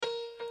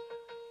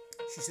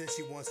She says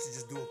she wants to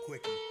just do a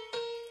quickie.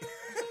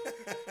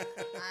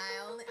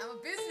 I'm a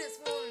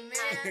businesswoman,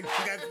 man.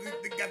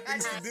 got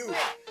things to do.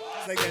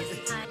 It's like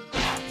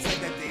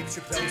that Dave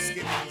Chappelle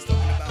skit when he's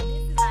talking about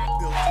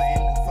Bill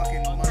Clinton,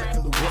 fucking Monica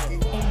Lewinsky.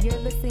 And you're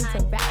listening to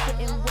Ratchet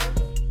and Wolf.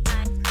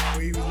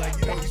 Where he was like,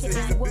 you know, he said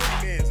he's a busy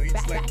man, so he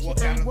just like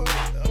walked out of the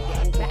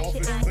Oval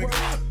Office and like,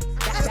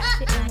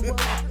 Ratchet and Wolf.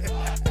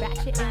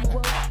 Ratchet and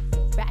Wolf.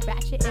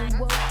 Ratchet and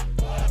Wolf.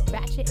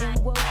 Ratchet and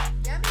Wolf.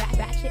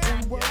 Ratchet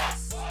and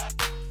Wolf.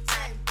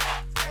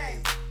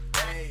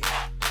 Hey,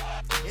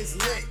 it's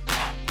lit.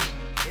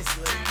 It's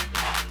lit.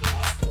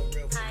 For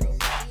real, for real.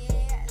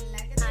 Yeah,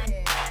 like I said.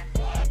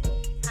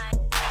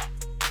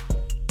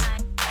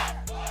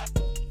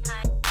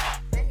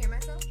 Can I hear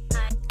myself?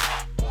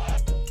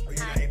 Are you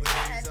not able to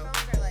hear yourself?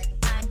 Headphones are like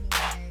blocking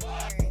my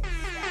hearing.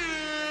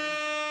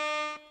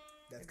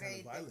 That's kind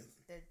of violent.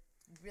 They're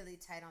really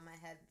tight on my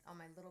head, on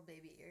my little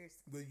baby ears.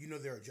 But you know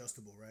they're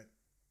adjustable, right?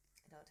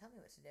 Don't tell me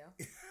what to do.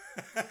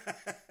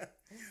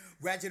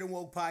 Ratchet and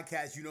Woke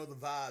Podcast, you know the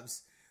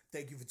vibes.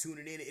 Thank you for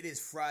tuning in. It is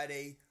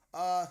Friday.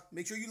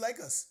 Make sure you like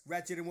us.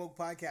 Ratchet and Woke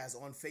Podcast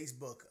on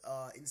Facebook,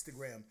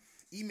 Instagram.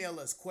 Email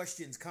us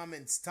questions,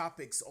 comments,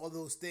 topics, all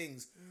those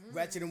things.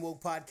 Ratchet and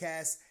Woke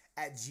Podcast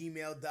at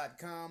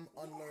gmail.com.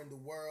 Unlearn the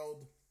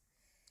World.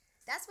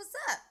 That's what's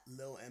up.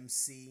 LiL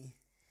MC.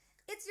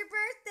 It's your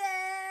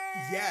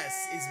birthday.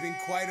 Yes, it's been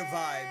quite a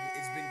vibe.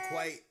 It's been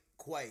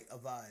quite a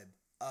vibe.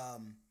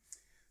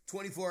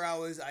 24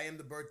 hours, I am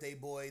the birthday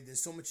boy. There's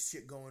so much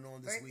shit going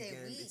on this Birthday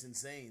weekend. week. It's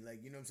insane.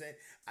 Like, you know what I'm saying?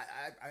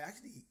 I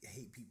actually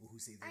hate people who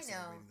say they're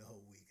celebrating the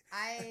whole week.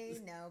 I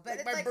know,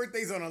 but Like, my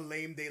birthday's on a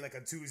lame day, like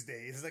a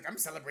Tuesday. It's like, I'm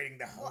celebrating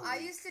the whole Well,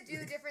 week. I used to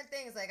do different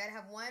things. Like, I'd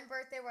have one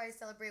birthday where I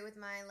celebrate with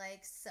my,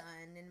 like,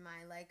 son and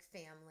my, like,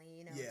 family,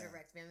 you know,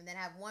 direct family. And then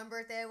have one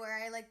birthday where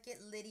I, like,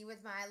 get litty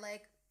with my,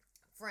 like,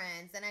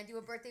 friends. Then I do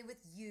a birthday with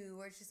you,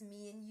 where it's just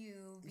me and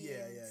you being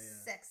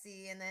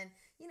sexy. And then,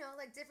 you know,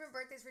 like, different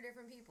birthdays for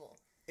different people.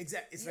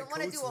 Exactly. It's you like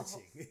don't code do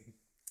switching.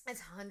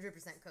 It's 100%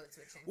 code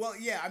switching. Well,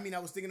 yeah, I mean, I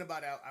was thinking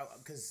about it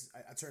because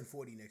I turn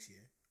 40 next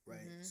year, right?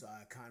 Mm-hmm. So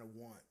I kind of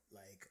want,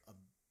 like, a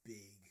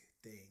big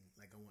thing.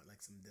 Like, I want,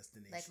 like, some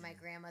destination. Like my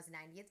grandma's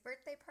 90th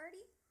birthday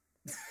party?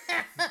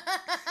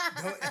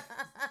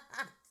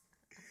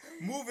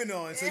 Moving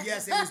on. So,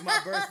 yes, it was my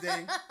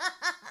birthday.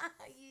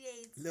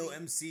 LiL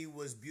MC MC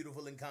was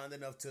beautiful and kind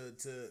enough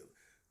to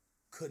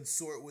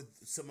consort with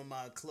some of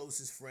my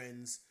closest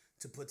friends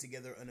to put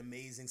together an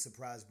amazing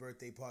surprise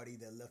birthday party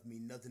that left me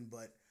nothing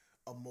but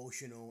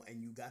emotional,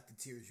 and you got the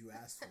tears you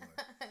asked for.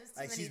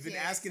 Like, she's been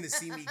asking to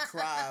see me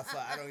cry for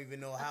I don't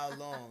even know how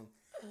long.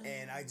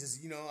 And I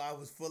just, you know, I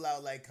was full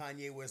out like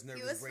Kanye West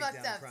nervous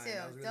breakdown crying. Too.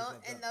 I was really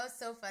fucked up. That was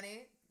so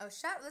funny. Oh,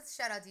 let's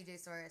shout out DJ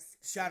Saurus.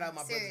 Shout out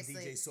my Seriously,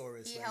 brother DJ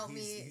Saurus. He helped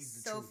me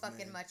so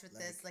fucking much with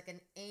this. Like,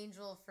 an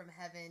angel from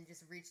heaven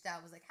just reached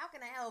out, was like, how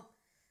can I help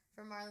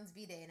for Marlon's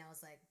B-Day? And I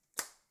was like,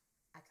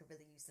 I could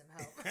really use some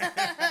help.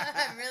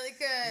 I really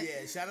could.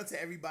 Yeah, shout out to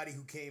everybody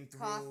who came through.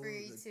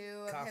 Coffrey,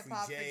 too, of Hip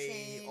Hop for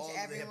Change, all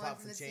everyone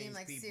from the team.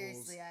 Like, peoples.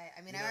 seriously,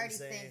 I mean, You know I already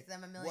thanked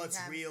them a million What's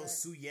times. Real,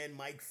 Suyen,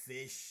 Mike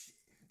Fish,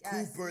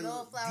 Yes, Cooper,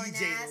 Lil Flower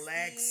DJ Nasty,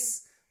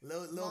 Lex,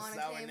 Lil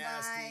Flower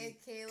Nasty,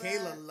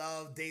 Kayla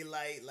Love,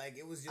 Daylight. Like,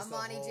 it was just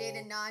Amani a whole, Jade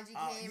and Naji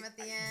came at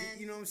the end.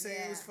 You know what I'm saying?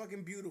 Yeah. It was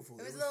fucking beautiful.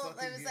 It was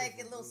like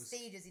little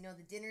stages, you know,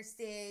 the dinner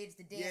stage,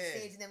 the dance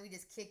stage, and then we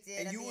just kicked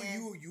it. And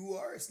you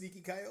are a sneaky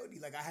coyote.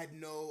 Like, I had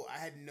no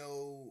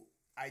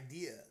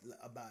idea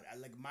about it.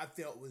 Like, my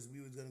thought was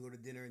we was gonna go to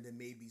dinner and then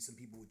maybe some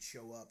people would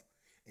show up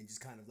and just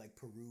kind of like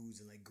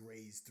peruse and like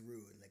graze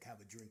through and like have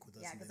a drink with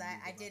us. Yeah, because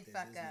I did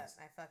fuck up.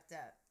 I fucked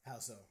up. How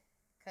so?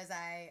 Because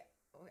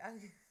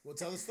Well,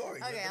 tell the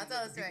story. Okay, I'll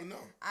tell the story. People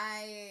know.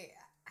 I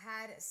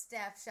had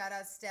Steff, shout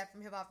out Steff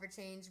from Hip Hop for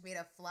Change, made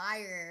a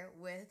flyer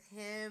with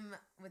him,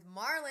 with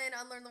Marlon,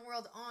 Unlearn the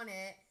World on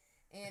it,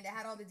 and it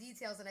had all the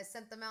details, and I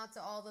sent them out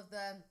to all of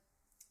the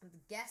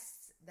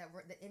guests that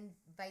were the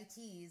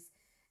invitees,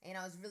 and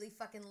I was really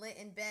fucking lit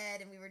in bed,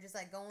 and we were just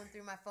like going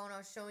through my phone. I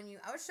was showing you,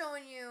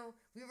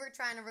 we were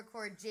trying to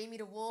record Jamie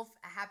the Wolf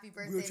a happy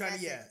birthday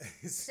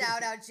message.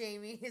 Shout out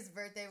Jamie. His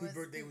birthday was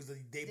the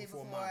day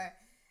before mine.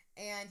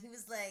 And he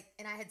was like,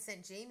 and I had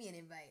sent Jamie an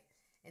invite.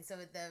 And so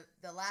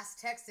the last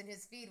text in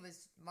his feed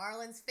was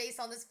Marlon's face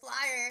on this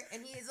flyer.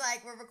 And he's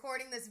like, we're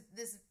recording this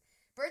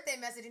birthday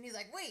message. And he's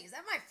like, wait, is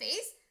that my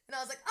face? And I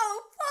was like,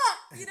 oh,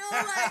 fuck. You know,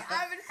 like,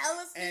 I've been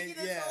hella sneaky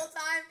this whole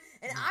time.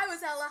 And I was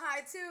hella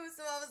high, too.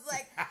 So I was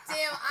like,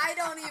 damn, I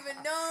don't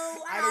even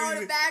know how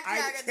to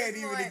backtrack at this point. I can't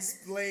even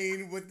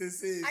explain what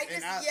this is. I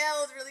just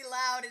yelled really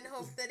loud and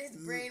hoped that his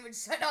brain would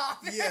shut off.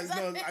 Yeah,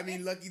 no, I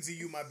mean, lucky to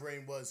you, my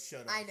brain was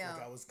shut off. I know.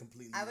 Like, I was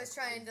completely... I was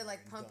trying to,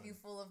 like, pump you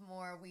full of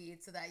more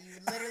weed so that you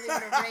literally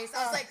would erase.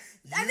 I was like,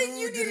 I think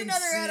you need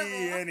another edible.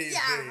 Anything.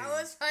 Yeah, I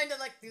was trying to,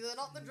 like, do it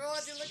off the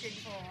drawers you're looking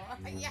for.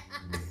 Yeah.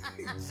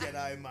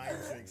 Jedi mind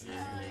tricks and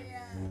shit.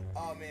 Yeah.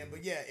 Oh, man,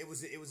 but yeah, it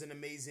was an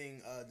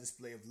amazing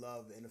display of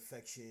love and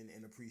affection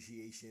and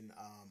appreciation.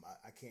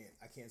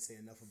 I can't say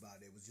enough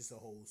about it. It was just a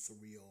whole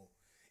surreal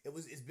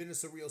it's been a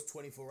surreal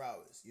 24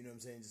 hours. You know what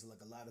I'm saying? Just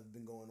like a lot has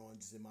been going on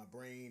just in my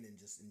brain and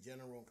just in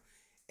general.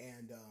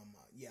 And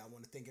I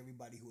want to thank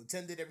everybody who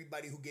attended,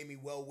 everybody who gave me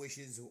well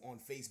wishes on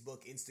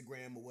Facebook,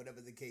 Instagram, or whatever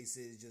the case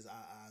is. Just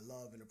I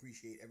love and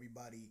appreciate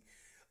everybody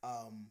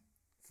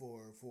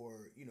for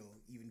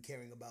even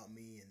caring about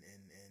me, and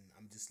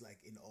I'm just like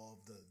in awe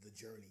of the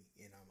journey,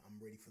 and I'm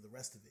ready for the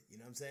rest of it. You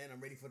know what I'm saying?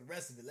 I'm ready for the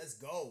rest of it. Let's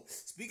go.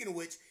 Speaking of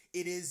which,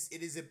 it's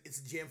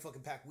a jam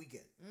fucking packed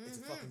weekend. Mm-hmm. It's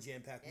a fucking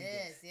jam packed weekend.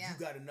 It is, yeah. You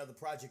got another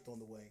project on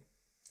the way.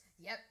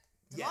 Yep.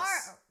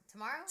 Yes.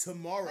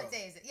 Tomorrow? What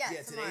day is it?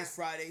 Yeah, today is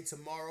Friday.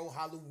 Tomorrow,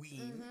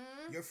 Halloween.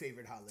 Mm-hmm. Your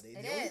favorite holiday.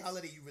 The only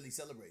holiday you really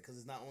celebrate, because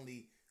it's not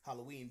only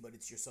Halloween, but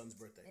it's your son's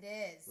birthday. It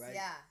is, right?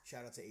 Yeah.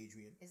 Shout out to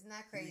Adrian. Isn't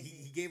that crazy?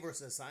 He gave us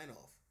a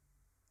sign-off.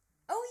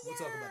 Oh, yeah. We'll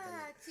talk about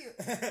that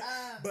later.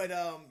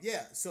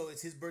 But, so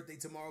it's his birthday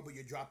tomorrow, but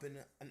you're dropping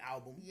an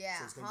album. Yeah,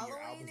 so it's gonna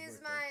Halloween be your is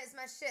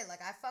my shit.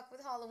 Like, I fuck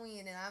with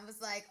Halloween, and I was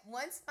like,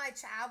 once my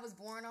child was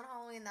born on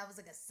Halloween, that was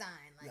like a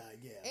sign. Like,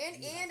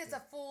 and it's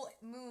a full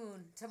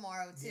moon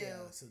tomorrow, too.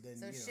 Yeah,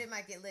 so shit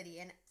might get litty.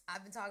 And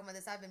I've been talking about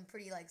this. I've been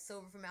pretty, like,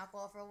 sober from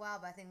alcohol for a while,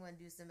 but I think I'm going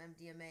to do some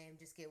MDMA and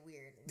just get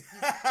weird.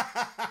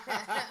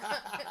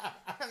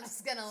 I'm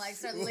just going to, like,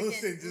 start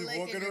licking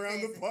walking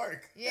around the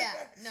park. Yeah,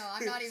 no,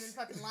 I'm not even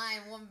fucking lying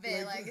one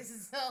bit. Like this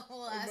is the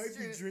whole ass truth.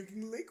 I might be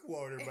drinking lake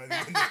water by the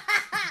end.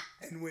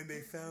 And when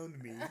they found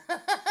me,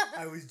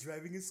 I was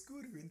driving a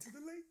scooter into the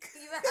lake.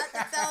 You have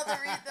to tell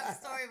the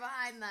story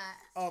behind that.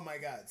 Oh my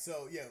god!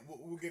 So yeah,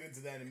 we'll get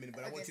into that in a minute.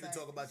 But I want you to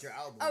talk about your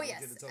album. Oh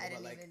yes, I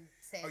didn't even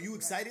say. Are you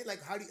excited?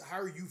 Like, how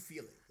are you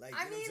feeling? Like,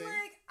 I mean,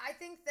 like, I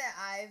think that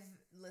I've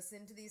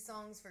listened to these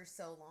songs for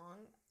so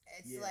long.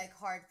 It's like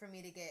hard for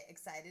me to get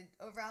excited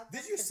about.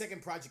 This is your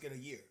second project in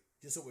a year.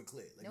 Just so we're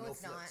clear. Like, no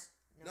it's not.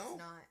 No, it's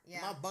not. Yeah.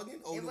 Am I bugging?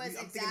 Oh, it was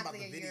I'm exactly thinking about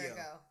the a video. year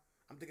ago.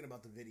 I'm thinking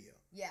about the video.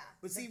 Yeah.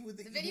 But see,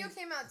 the video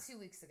came out 2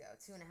 weeks ago,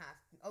 2.5.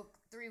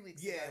 3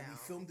 weeks ago. Yeah, we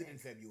filmed it in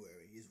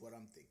February, is what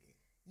I'm thinking.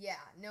 Yeah.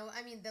 No,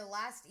 I mean, the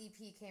last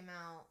EP came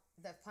out,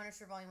 the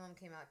PunisHER Volum 1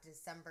 came out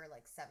December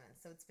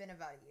 7th, so it's been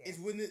about a year. It's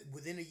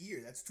within a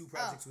year. That's 2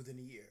 projects within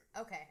a year.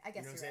 Okay, I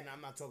guess you know what I'm saying? Right.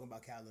 I'm not talking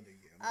about calendar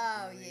year.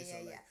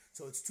 Yeah.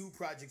 So it's 2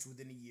 projects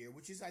within a year,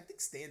 which is, I think,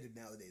 standard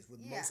nowadays.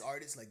 With most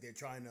artists, like, they're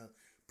trying to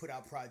put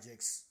out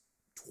projects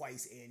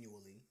twice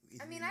annually.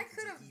 I mean, I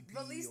could have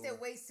released it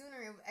way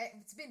sooner.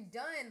 It's been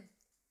done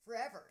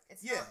forever.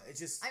 It's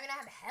just. I mean, I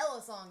have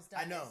hella songs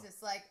done. I know. It's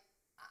just like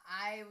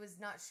I was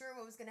not sure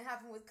what was going to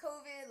happen with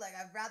COVID. Like,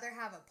 I'd rather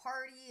have a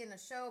party and a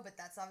show, but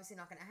that's obviously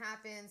not going to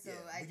happen. So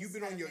you've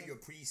been on your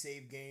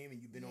pre-save game,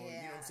 and you've been on. You know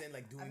what I'm saying?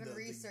 Like doing the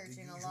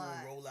usual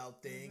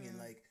rollout thing, and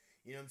like.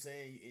 You know what I'm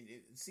saying?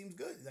 It seems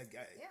good. Like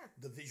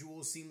the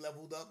visuals seem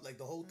leveled up. Like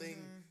the whole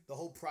thing, the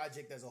whole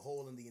project as a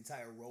whole, and the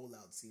entire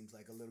rollout seems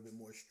like a little bit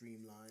more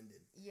streamlined.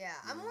 And,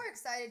 I'm more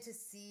excited to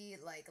see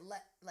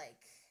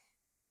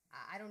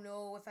I don't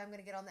know if I'm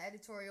gonna get on the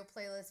editorial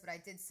playlist, but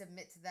I did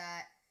submit to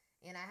that,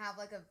 and I have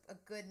like a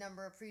good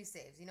number of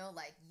pre-saves. You know,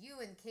 like you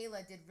and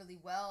Kayla did really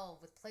well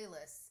with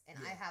playlists, and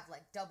I have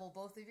like double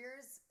both of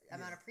yours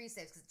amount of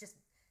pre-saves because just.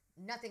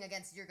 Nothing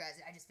against your guys.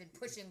 I just been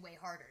pushing way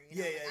harder. You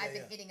know? I've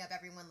been hitting up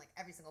everyone like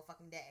every single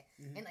fucking day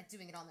and like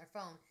doing it on their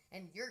phone.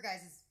 And your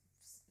guys'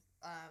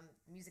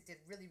 music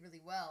did really,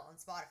 really well on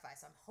Spotify.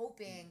 So I'm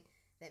hoping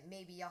that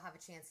maybe y'all have a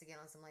chance to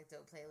get on some like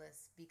dope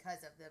playlists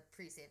because of the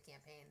pre-save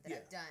campaign that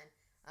I've done.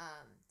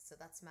 So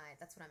that's what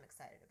I'm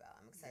excited about.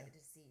 I'm excited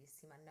to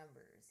see my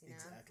numbers. You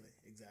know?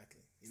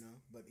 Exactly. You know,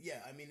 but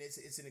yeah, I mean,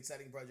 it's an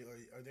exciting project.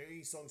 Are there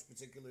any songs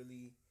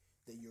particularly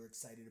that you're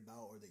excited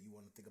about, or that you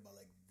want to think about,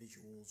 like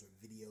visuals or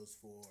videos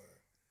for?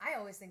 I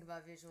always think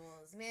about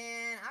visuals,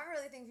 man. I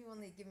really think people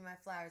need to give me my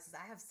flowers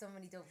because I have so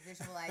many dope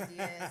visual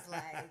ideas.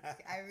 Like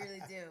I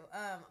really do.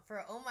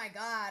 For oh my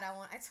god, I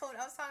was talking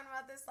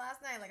about this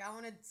last night. Like I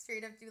want to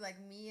straight up do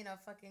like me in a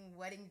fucking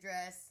wedding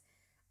dress.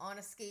 On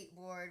a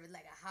skateboard with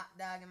like a hot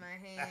dog in my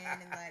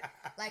hand and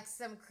like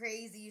some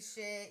crazy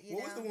shit.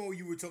 What was the one where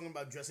you were talking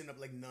about dressing up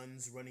like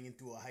nuns running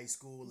into a high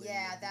school? And,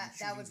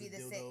 that would be the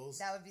same.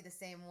 That would be the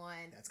same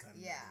one. That's kind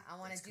of I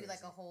want to do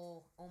like a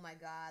whole oh my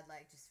god,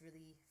 like just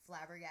really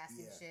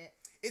flabbergasted shit.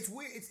 It's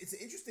weird. It's an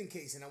interesting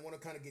case, and I want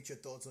to kind of get your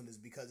thoughts on this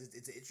because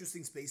it's an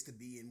interesting space to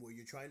be in where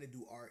you're trying to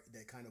do art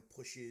that kind of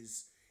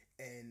pushes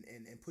and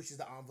pushes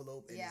the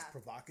envelope and is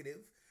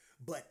provocative.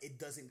 But it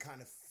doesn't kind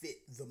of fit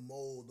the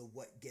mold of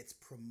what gets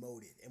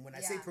promoted. And when I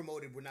say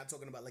promoted, we're not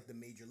talking about like the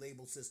major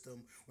label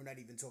system. We're not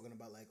even talking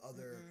about like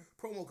other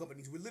promo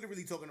companies. We're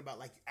literally talking about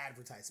like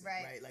advertisement,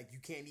 right? Like you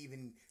can't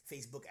even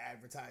Facebook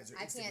advertise or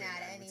Instagram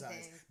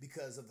advertise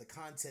because of the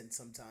content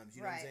sometimes.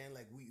 You know what I'm saying?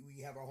 Like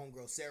we have our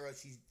homegirl Sarah.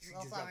 She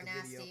just dropped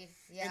a video.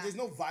 Yeah. And there's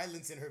no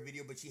violence in her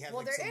video, but she has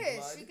like some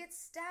blood. She gets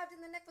stabbed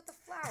in the neck with a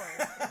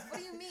flower. What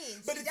do you mean?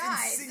 But she it's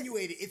dies.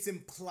 insinuated. It's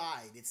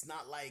implied. It's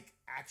not like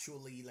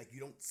actually like you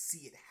don't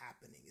see it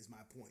happening is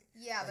my point.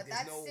 Yeah, like, but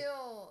that's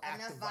still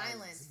enough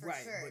violence for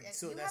sure. But,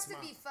 so you have to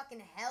be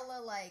fucking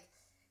hella like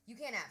you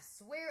can't have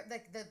swear,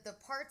 like the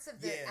parts of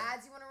the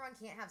ads you want to run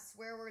can't have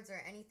swear words or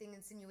anything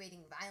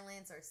insinuating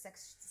violence or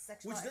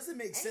sexual. Which doesn't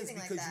make sense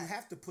because like you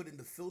have to put in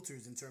the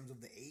filters in terms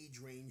of the age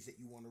range that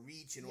you want to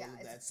reach and all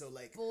of that. So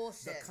like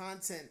bullshit. The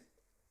content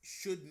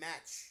should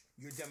match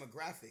your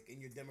demographic, and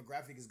your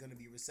demographic is going to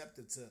be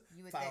receptive to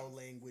foul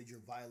language or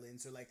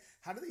violence, or like,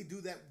 how do they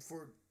do that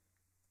for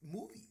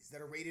movies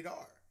that are rated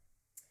R?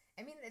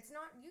 I mean, it's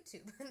not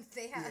YouTube.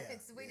 They have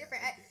it's way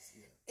different.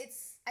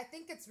 I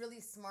think it's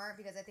really smart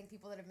because I think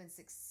people that have been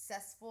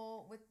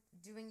successful with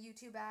doing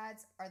YouTube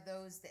ads are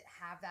those that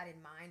have that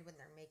in mind when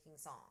they're making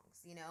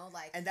songs. You know,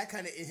 like, and that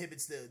kind of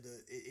inhibits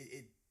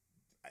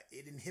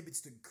it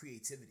inhibits the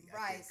creativity,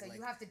 right? I think. So like,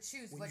 you have to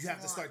choose when what you have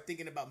want. to start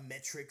thinking about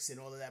metrics and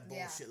all of that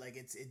bullshit. Like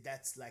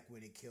that's like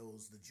when it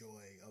kills the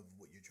joy of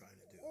what you're trying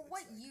to do. Or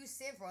what you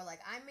stand for.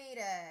 Like, I made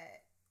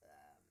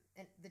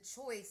the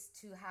choice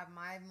to have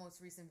my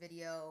most recent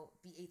video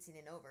be 18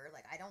 and over.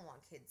 Like, I don't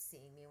want kids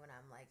seeing me when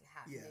I'm like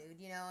half nude,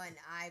 you know. And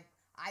I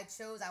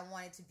chose I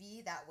wanted to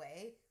be that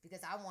way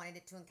because I wanted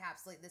it to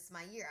encapsulate this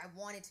my year. I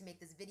wanted to make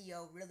this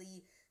video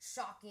really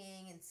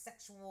shocking and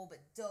sexual but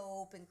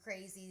dope and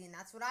crazy, and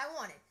that's what I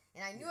wanted.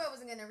 And I knew I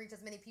wasn't going to reach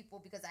as many people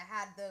because I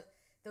had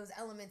those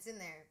elements in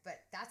there,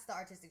 but that's the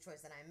artistic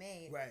choice that I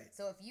made. Right.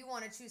 So if you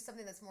want to choose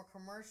something that's more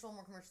commercial,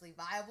 more commercially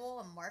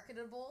viable and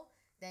marketable,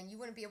 then you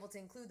wouldn't be able to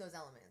include those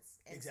elements.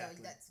 And exactly.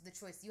 So that's the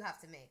choice you have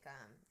to make.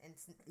 And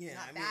it's not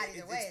I mean, bad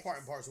either way. It's part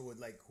and parcel with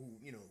like who,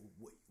 you know,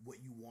 what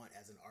you want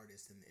as an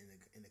artist and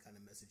the kind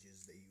of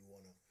messages that you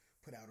want to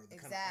put out, or the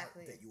kind of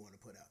art that you want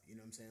to put out. You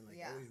know what I'm saying? Like,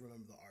 always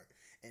remember the art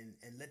and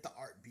let the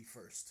art be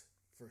first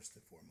and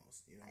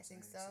foremost. You know what I'm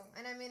saying? I think so.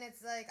 And I mean,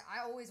 it's like,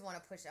 I always want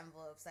to push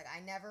envelopes. Like, I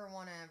never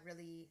want to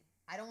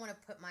I don't want to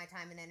put my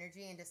time and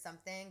energy into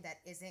something that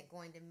isn't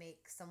going to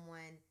make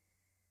someone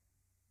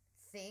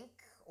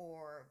think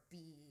or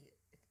be.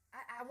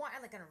 I want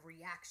like a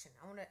reaction.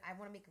 I want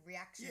to make a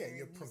reaction. Yeah,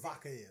 you're music.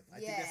 Provocative. I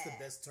think that's the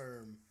best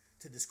term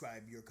to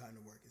describe your kind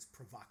of work, is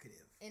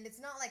provocative. And it's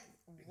not like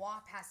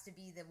WAP has to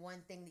be the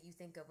one thing that you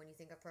think of when you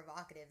think of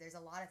provocative. There's a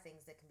lot of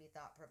things that can be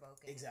thought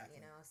provoking. Exactly.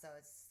 You know, so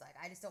it's like,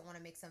 I just don't want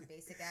to make some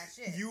basic ass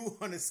shit. You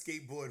on a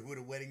skateboard with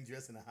a wedding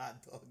dress and a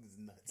hot dog is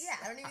nuts. Yeah,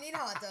 I don't even need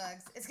hot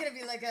dogs. It's gonna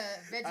be like a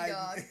veggie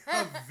dog.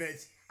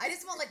 I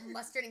just want like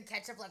mustard and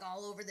ketchup like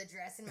all over the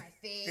dress and my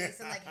face,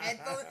 and like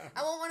headphones.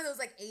 I want one of those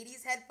like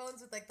 80s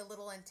headphones with like the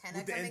little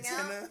antenna coming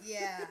out.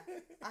 Yeah.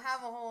 I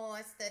have a whole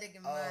aesthetic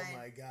in mind. Oh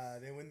my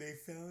God. And when they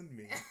found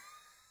me.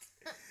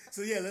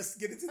 So yeah, let's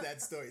get into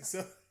that story.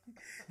 So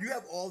you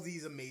have all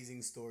these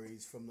amazing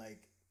stories from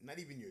like, not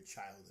even your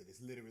childhood.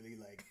 It's literally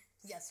like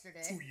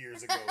yesterday, 2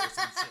 years ago or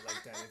some shit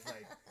like that. It's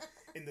like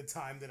in the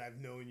time that I've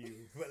known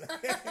you, but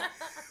like,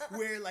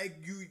 where like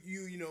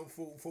you know,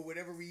 for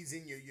whatever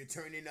reason you're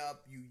turning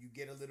up, you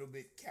get a little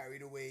bit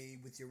carried away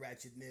with your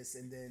ratchetness,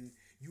 and then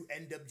you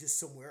end up just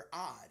somewhere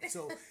odd.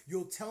 So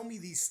you'll tell me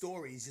these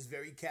stories just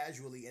very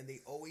casually, and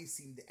they always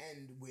seem to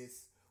end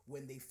with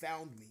when they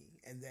found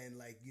me, and then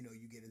like, you know,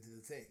 you get into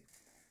the thing.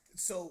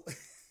 So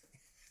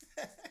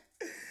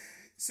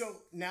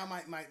so now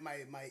my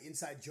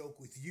inside joke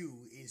with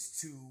you is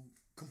to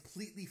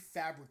completely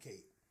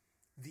fabricate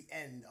the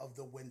end of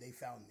the when they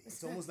found me.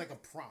 It's almost like a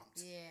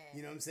prompt. Yeah.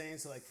 You know what I'm saying?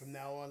 So like from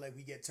now on, like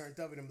we get turned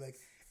up and I'm like,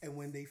 and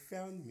when they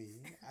found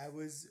me, I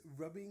was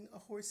rubbing a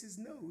horse's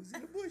nose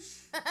in a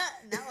bush.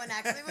 That one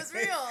actually was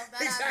real.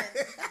 That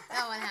happened.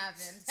 That one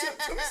happened.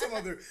 Tell me some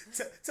other,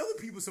 tell the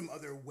people some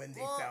other when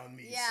they found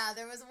me. Yeah,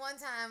 there was one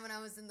time when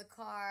I was in the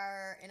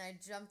car and I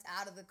jumped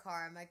out of the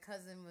car. My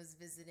cousin was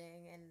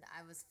visiting and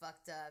I was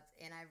fucked up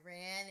and I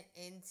ran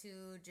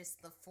into just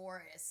the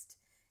forest.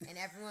 And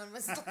everyone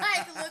was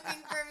like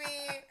looking for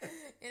me.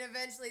 And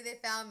eventually they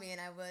found me and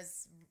I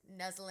was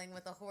nuzzling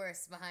with a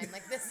horse behind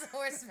like this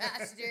horse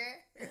pasture.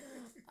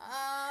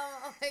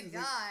 Oh my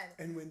God.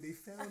 And when they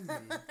found me,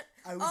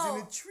 I was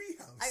in a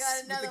treehouse. I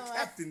got another with the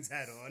captain's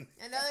hat on.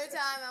 Another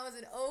time I was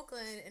in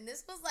Oakland and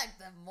this was like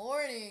the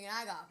morning and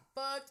I got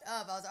fucked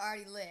up. I was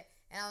already lit.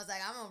 And I was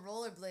like, I'm on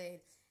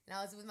rollerblade. And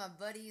I was with my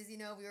buddies, you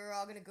know, we were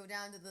all going to go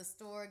down to the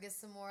store, get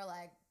some more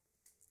like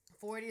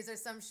 40s or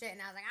some shit, and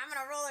I was like, I'm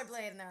gonna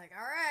rollerblade, and they're like,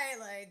 all right,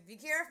 like, be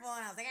careful,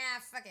 and I was like,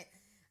 fuck it,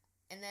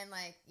 and then,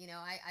 like, you know,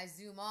 I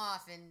zoom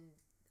off, and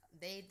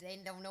they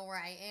don't know where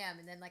I am,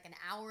 and then, like, an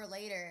hour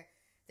later,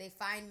 they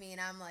find me, and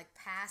I'm, like,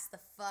 passed the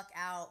fuck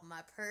out,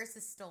 my purse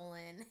is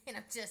stolen, and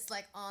I'm just,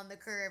 like, on the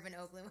curb in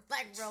Oakland with,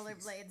 like,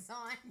 rollerblades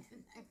on.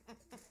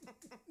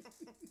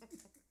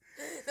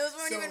 Those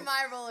weren't even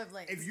my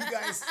rollerblades. If you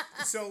guys,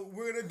 so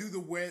we're gonna do the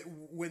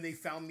when they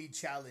found me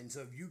challenge.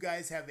 So if you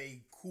guys have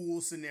a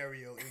cool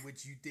scenario in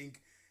which you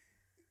think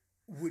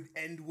would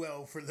end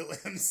well for LiL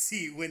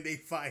MC when they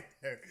find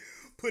her,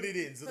 put it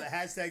in. So the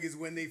hashtag is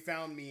when they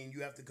found me, and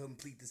you have to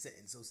complete the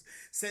sentence. So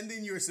send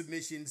in your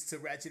submissions to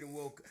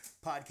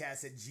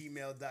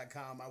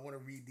ratchetandwoke@gmail.com. I want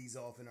to read these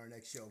off in our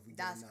next show. If we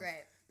That's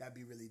great. That'd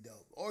be really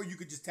dope. Or you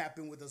could just tap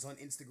in with us on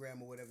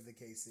Instagram or whatever the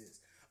case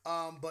is.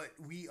 But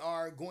we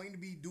are going to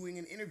be doing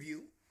an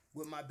interview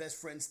with my best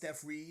friend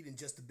Steff Reed in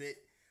just a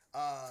bit.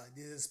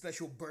 This is a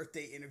special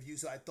birthday interview,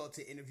 so I thought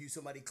to interview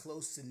somebody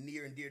close to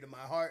near and dear to my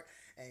heart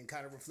and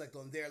kind of reflect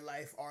on their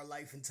life, our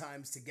life and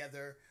times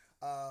together.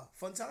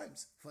 Fun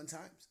times.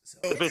 So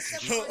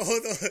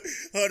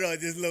hold on,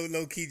 just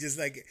low key, just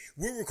like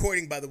we're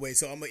recording, by the way.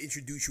 So I'm gonna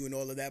introduce you and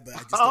all of that. But I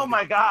just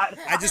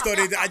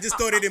God, I just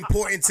thought it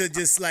important to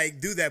just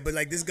like do that. But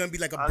like this is gonna be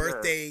like a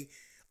birthday,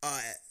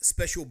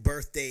 special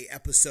birthday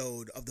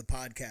episode of the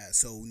podcast.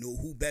 So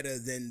who better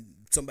than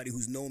somebody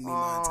who's known me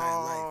my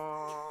entire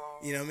life?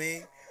 You know what I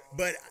mean?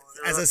 But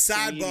as a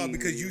sidebar,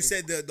 because you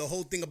said the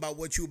whole thing about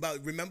what you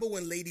about. Remember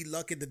when Lady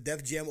Luck at the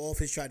Def Jam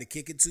office tried to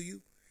kick it to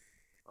you?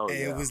 Oh, and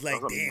yeah. it was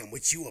like, damn,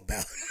 what you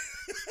about?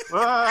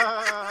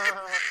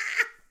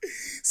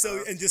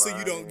 So, and just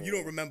funny. So you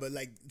don't remember,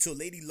 like, so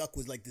Lady Luck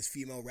was like this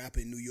female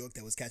rapper in New York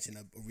that was catching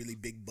a really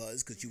big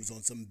buzz because she was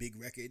on some big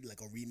record, like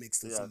a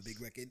remix of some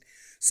big record.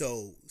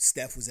 So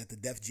Steff was at the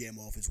Def Jam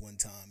office one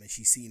time and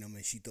she seen him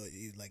and she thought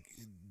he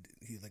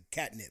was like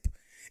catnip.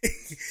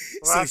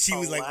 So she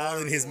was like all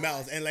in his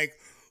mouth. And like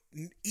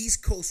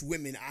East Coast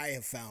women I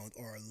have found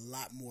are a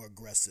lot more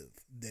aggressive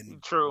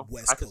than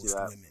West Coast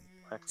women.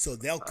 So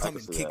they'll come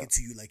and kick it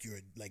to you like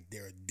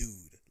they're a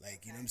dude.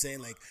 Like, you know what I'm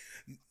saying?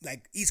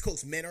 Like East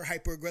Coast men are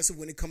hyper aggressive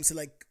when it comes to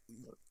like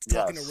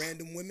talking to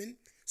random women.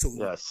 So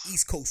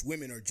East Coast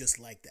women are just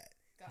like that.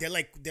 They're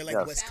like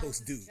West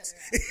Coast dudes.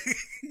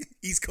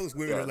 East Coast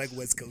women are like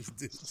West Coast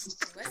dudes.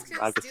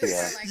 I could see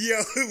that.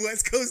 Yo,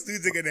 West Coast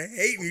dudes are gonna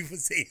hate me for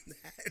saying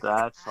that.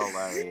 That's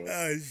hilarious.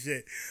 Oh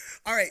shit.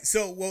 All right,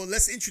 so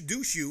let's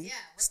introduce you,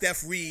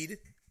 Steff Reed.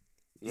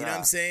 You know what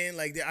I'm saying?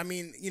 Like, I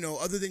mean, you know,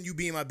 other than you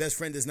being my best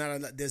friend,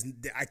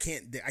 I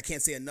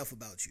can't say enough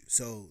about you.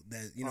 So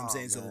that, you know what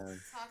I'm saying? Man.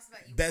 So Talks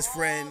about you best all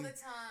friend. the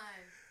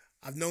time.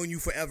 I've known you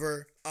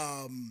forever.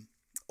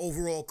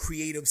 Overall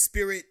creative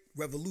spirit,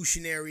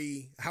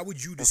 revolutionary. How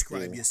would you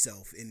describe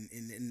yourself in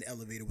an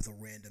elevator with a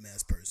random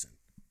ass person?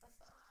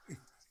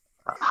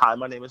 Hi,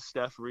 my name is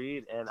Steff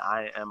Reed, and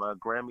I am a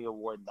Grammy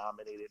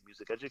Award-nominated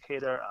music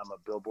educator. I'm a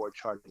Billboard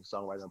charting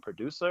songwriter and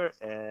producer,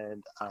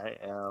 and I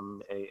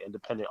am an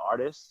independent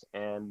artist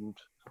and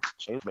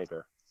change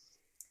maker.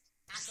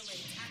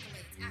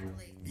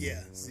 Accolades.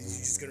 Yeah, so you're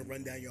just going to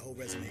run down your whole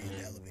resume in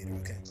the elevator.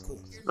 Okay,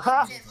 cool. Your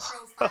LinkedIn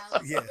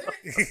profile. Yeah.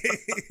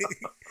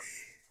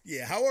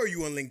 Yeah, how are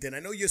you on LinkedIn? I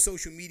know your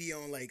social media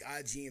on like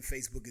IG and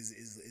Facebook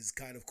is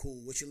kind of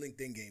cool. What's your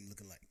LinkedIn game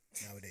looking like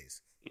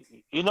nowadays?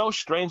 You know,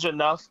 strange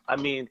enough, I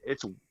mean,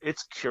 it's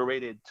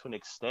curated to an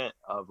extent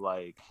of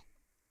like,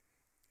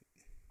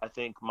 I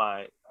think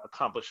my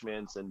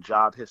accomplishments and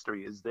job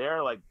history is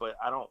there, like, but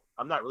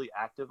I'm not really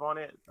active on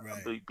it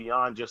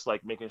beyond just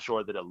like making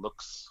sure that it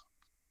looks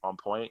on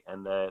point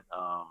and that,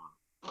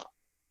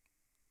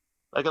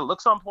 like it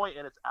looks on point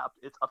and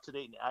it's up to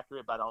date and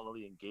accurate, but I don't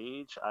really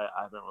engage. I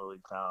haven't really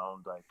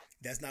found like.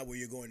 That's not where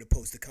you're going to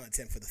post the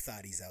content for the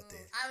thotties out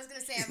there. I was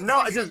gonna say,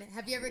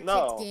 have you ever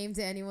kicked game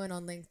to anyone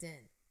on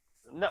LinkedIn?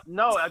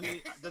 No. I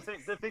mean, the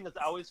thing is,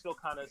 I always feel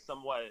kind of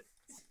somewhat.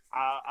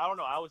 I don't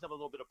know. I always have a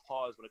little bit of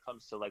pause when it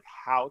comes to like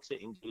how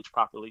to engage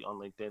properly on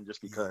LinkedIn,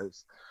 just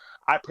because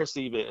I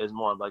perceive it as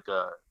more like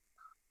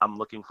I'm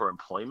looking for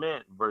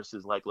employment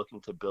versus like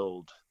looking to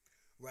build.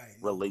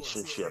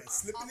 Relationship.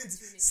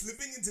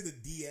 Slipping into the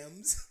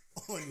DMs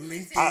on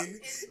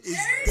LinkedIn is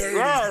dirty.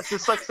 Yeah, it's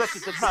just like such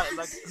a time.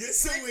 Like you're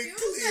so clear.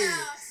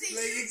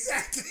 Like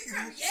exactly.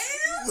 From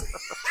Yale?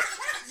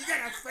 You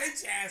got a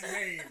French ass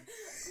name.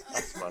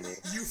 That's funny.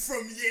 You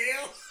from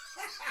Yale?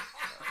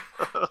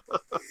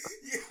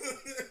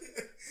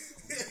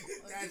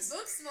 That's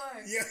book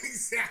smart. Yeah,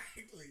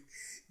 exactly.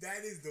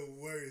 That is the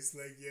worst.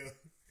 Like, yo.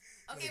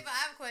 Okay, but I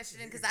have a question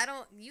because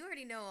you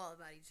already know all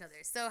about each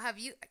other. So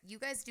you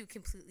guys do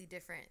completely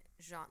different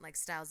genre, like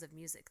styles of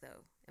music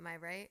though. Am I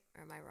right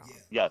or am I wrong?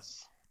 Yeah.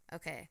 Yes.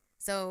 Okay.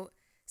 So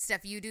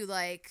Steff, you do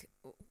like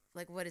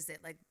what is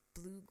it? Like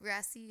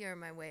bluegrassy or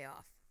am I way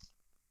off?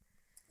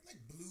 Like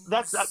blues.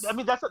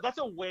 That's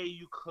a way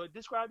you could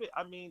describe it.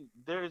 I mean,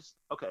 there's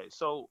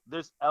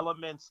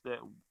elements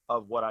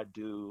of what I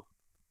do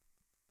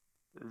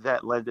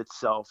that lend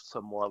itself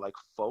to more like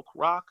folk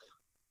rock.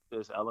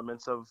 There's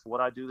elements of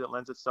what I do that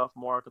lends itself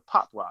more to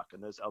pop rock,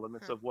 and there's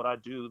elements of what I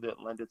do that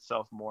lend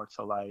itself more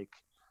to like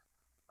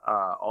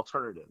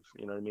alternative.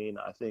 You know what I mean?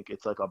 I think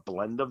it's like a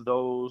blend of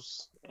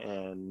those,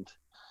 and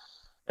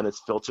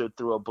it's filtered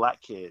through a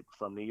black kid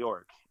from New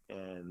York,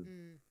 and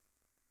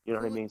you know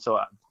what I mean. So,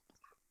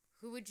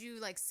 who would you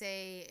like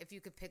say if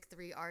you could pick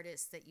 3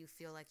 artists that you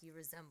feel like you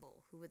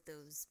resemble? Who would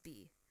those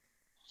be?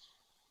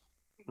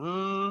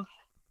 I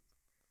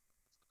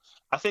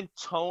think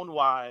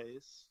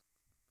tone-wise.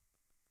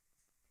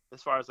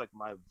 As far as like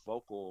my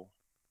vocal,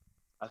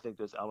 I think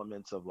there's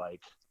elements of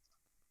like,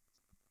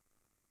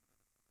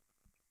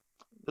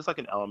 there's like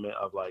an element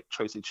of like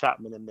Tracy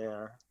Chapman in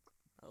there.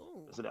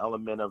 Oh. There's an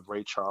element of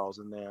Ray Charles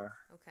in there.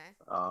 Okay.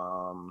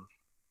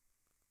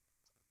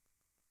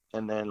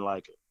 And then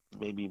like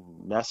maybe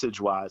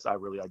message wise, I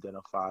really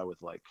identify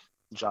with like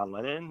John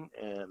Lennon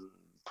and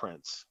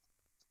Prince.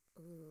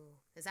 Ooh.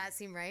 Does that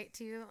seem right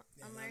to you,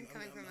 Unlearn,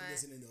 coming from I'm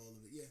listening to all of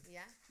it. Yeah.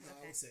 Yeah? No,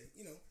 Okay. I would say,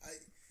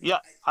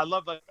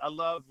 I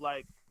love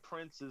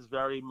Prince is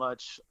very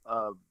much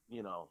a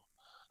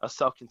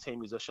self-contained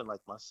musician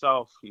like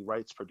myself. He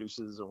writes,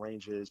 produces,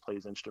 arranges,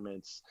 plays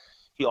instruments.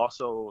 He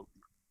also,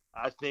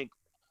 I think,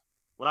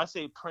 when I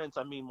say Prince,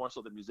 I mean more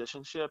so the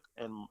musicianship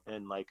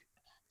and like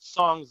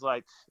songs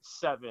like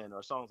Seven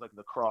or songs like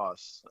The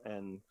Cross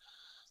and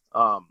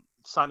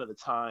Sign of the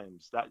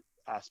Times, that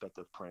aspect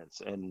of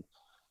Prince. And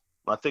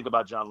when I think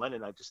about John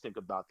Lennon, I just think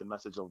about the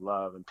message of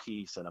love and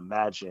peace and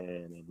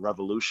Imagine and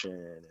Revolution.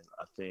 And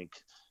I think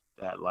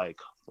that like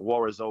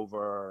war is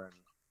over. And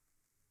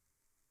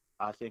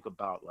I think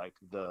about like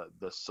the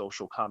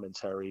social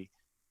commentary,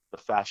 the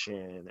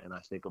fashion, and I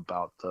think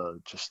about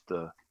the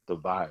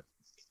vibe.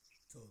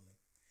 Totally.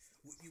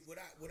 What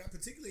I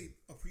particularly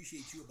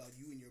appreciate you about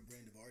you and your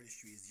brand of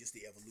artistry is just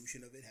the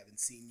evolution of it. Having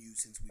seen you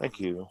since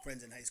we were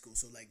friends in high school,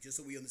 so like just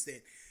so we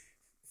understand,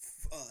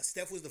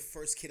 Steff was the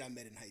first kid I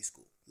met in high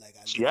school. Like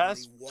I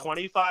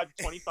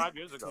 25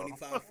 years ago.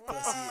 25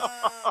 plus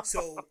years.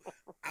 So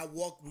I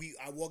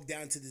walked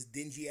down to this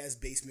dingy ass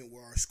basement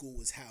where our school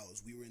was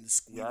housed. We were in the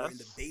school. We were in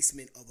the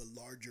basement of a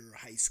larger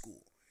high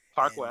school.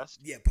 Park West.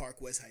 Yeah,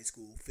 Park West High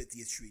School,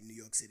 50th Street, New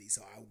York City.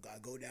 So I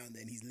go down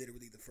there, and he's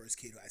literally the first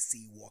kid who I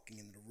see walking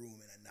into the room,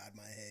 and I nod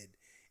my head,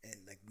 and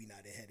like we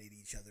nodded head at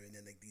each other, and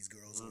then like these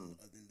girls and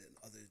the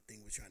other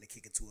thing was trying to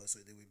kick it to us,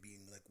 or they were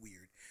being like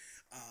weird,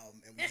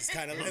 and we just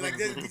kind of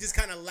we just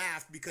kind of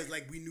laughed because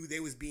like we knew they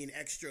was being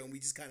extra, and we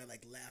just kind of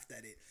like laughed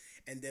at it.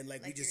 And then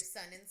like we just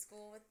your son in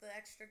school with the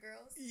extra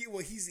girls. Yeah,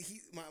 well he's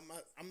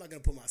I'm not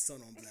gonna put my son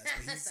on blast,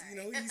 but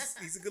he's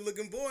he's a good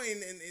looking boy,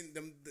 and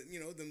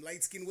them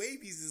light skinned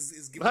wavies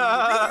is giving him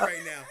the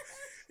reading right now.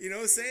 You know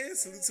what I'm saying?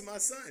 Salute to my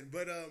son.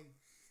 But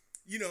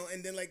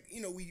and then like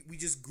we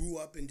just grew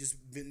up and just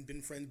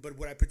been friends. But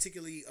what I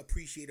particularly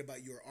appreciate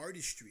about your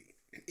artistry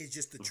is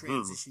just the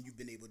transition you've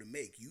been able to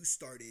make. You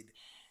started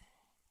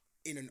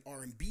in an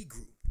R&B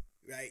group.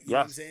 Right, you know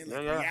what I'm saying?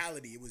 Like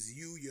reality, it was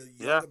you, your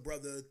younger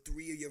brother,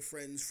 3 of your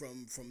friends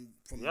from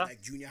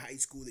like junior high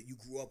school that you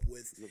grew up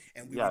with,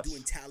 and we were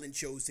doing talent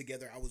shows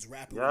together. I was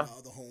rapping with my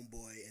other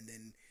homeboy, and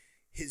then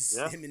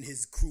him and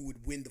his crew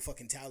would win the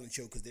fucking talent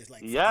show because there's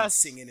like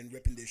singing and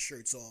ripping their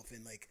shirts off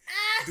and like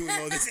doing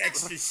all this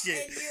extra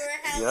shit. And you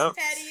were hella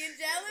petty and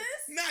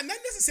jealous? Nah, not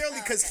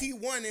necessarily because he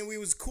won and we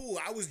was cool.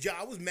 I was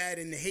mad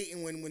and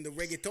hating when the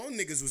reggaeton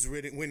niggas was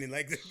winning.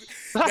 Like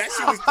that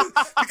shit was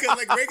because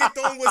like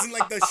reggaeton wasn't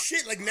like the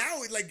shit. Like now,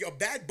 like a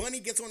Bad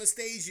Bunny gets on the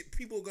stage,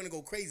 people are gonna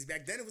go crazy.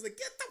 Back then, it was like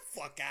get the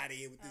fuck out of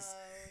here with this.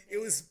 It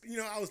was,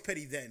 I was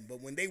petty then,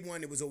 but when they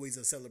won, it was always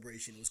a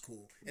celebration. It was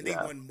cool, and they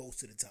won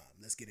most of the time.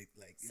 Let's get it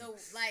like. So,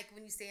 like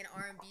when you say an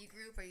R&B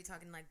group, are you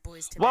talking like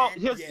Boys to Men?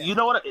 Well, you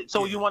know what?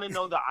 So you want to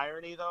know the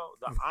irony though?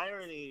 The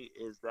irony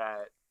is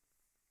that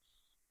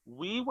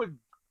we would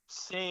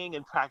sing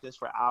and practice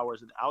for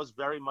hours, and I was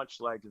very much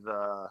like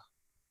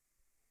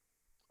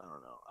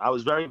I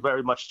was very,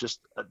 very much just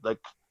like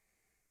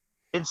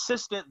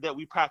insistent that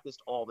we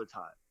practiced all the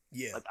time.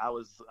 Yeah, like I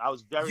was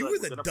very. You were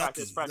the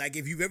ducky. Like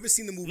if you've ever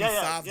seen the movie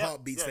Five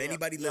Heartbeats, for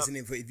anybody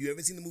listening, if you've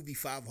ever seen the movie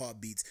Five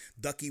Heartbeats,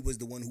 Ducky was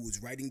the one who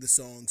was writing the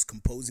songs,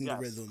 composing the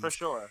rhythms. For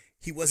sure.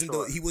 He wasn't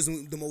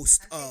the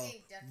most. I'm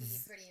thinking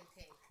Ducky, Pretty in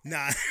Pink.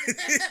 Nah,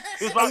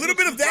 a little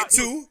bit of that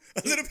too.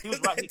 A little bit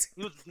of that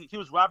too. He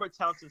was Robert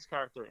Townsend's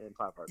character in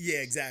Five Heartbeats. Yeah,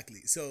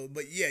 exactly. So,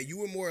 but yeah, you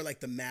were more like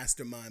the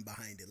mastermind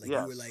behind it. Like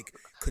you were like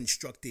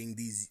constructing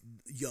these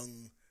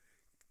young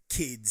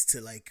kids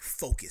to like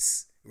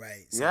focus.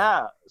 Right.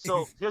 So.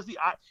 So here's the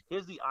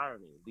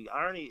irony. The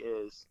irony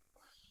is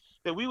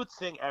that we would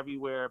sing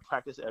everywhere,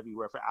 practice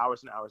everywhere for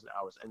hours and hours and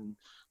hours, and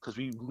because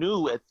we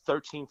knew at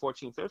 13,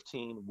 14,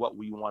 15 what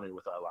we wanted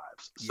with our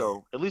lives.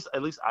 So at least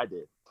I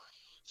did.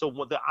 So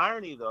what the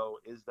irony though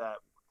is that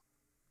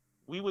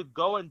we would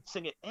go and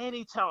sing at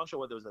any talent show,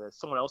 whether it was at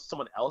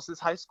someone else's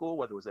high school,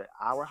 whether it was at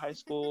our high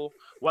school,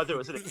 whether it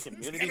was at a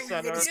community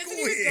center.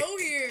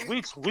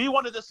 We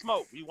wanted to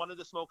smoke. We wanted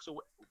to smoke,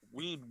 so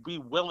we'd be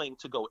willing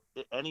to go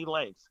any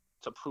length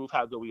to prove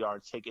how good we are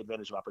and take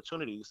advantage of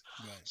opportunities.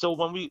 Right. So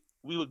when we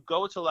would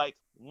go to like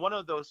one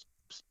of those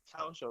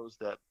talent shows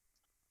that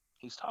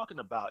he's talking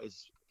about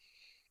is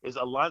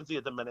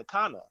Alonzia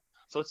Dominicana.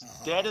 So it's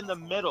dead in the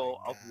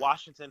middle of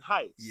Washington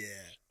Heights. Yeah.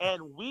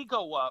 And we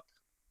go up,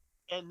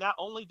 and not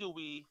only do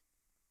we,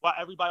 while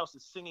everybody else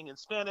is singing in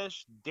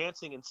Spanish,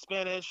 dancing in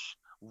Spanish,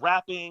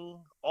 rapping,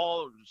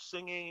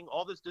 singing,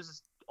 all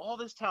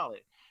this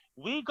talent,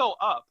 we go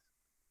up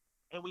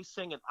and we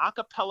sing an a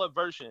cappella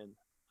version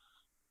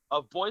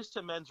of Boyz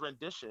II Men's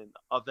rendition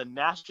of the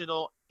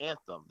national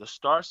anthem, the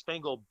Star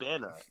Spangled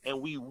Banner,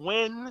 and we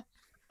win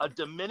a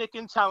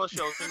Dominican talent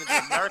show singing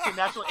the American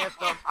national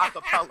anthem a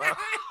cappella.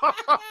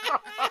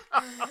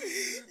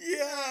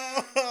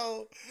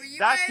 Yo,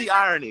 That's the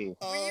irony.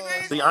 Were you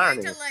guys the going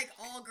irony. to like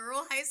all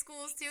girl high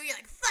schools too? You're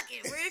like, fuck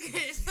it, we're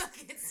gonna just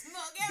fucking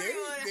smoke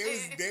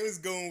everyone. They was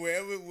going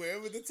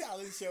wherever the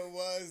talent show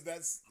was.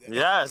 That's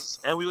Yes,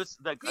 and we was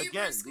like Hebrew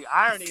again school.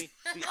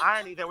 the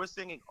irony that we're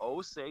singing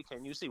 "Oh Say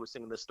Can You See." We're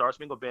singing the Star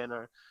Spangled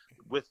Banner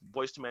with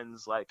Boyz II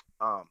Men's like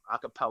a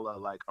cappella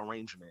like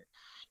arrangement,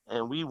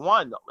 and we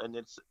won. And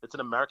it's an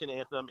American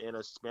anthem in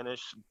a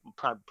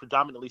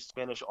predominantly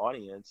Spanish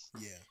audience.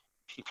 Yeah,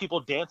 people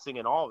dancing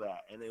and all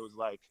that, and it was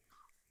like.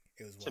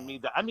 it was To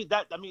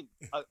wild. me,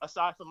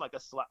 aside from like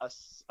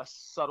a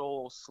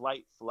subtle,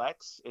 slight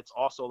flex, it's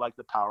also like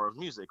the power of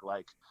music.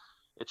 Like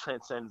it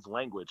transcends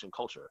language and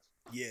culture.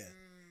 Yeah,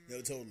 no,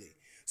 totally.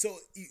 So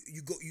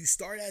you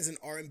start as an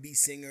R&B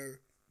singer,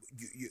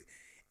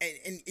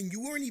 and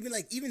you weren't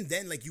even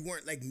then like you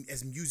weren't like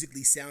as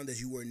musically sound as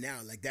you were now.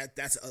 Like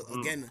that's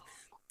again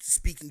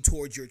speaking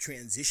towards your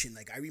transition.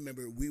 Like I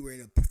remember we were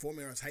in a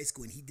performing arts high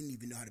school and he didn't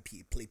even know how to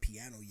play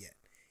piano yet.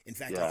 In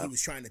fact, Yeah. he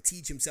was trying to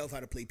teach himself how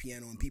to play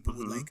piano, and people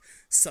would like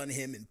sun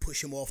him and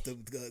push him off the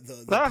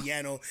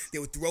piano. They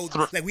would throw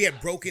like we had a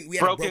broken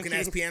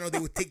ass piano. They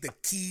would take the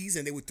keys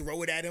and they would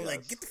throw it at him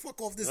like, get the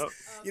fuck off this. Yep.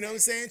 You know what I'm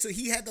saying? So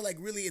he had to like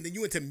really, and then you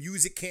went to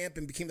music camp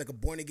and became like a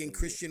born again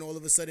Christian all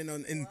of a sudden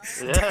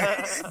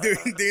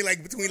during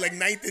like between like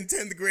 9th and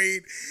 10th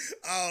grade.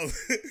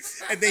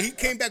 And then he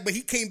came back, but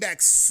he came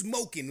back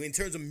smoking in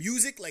terms of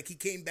music. Like he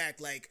came back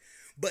like,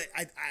 but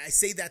I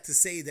say that to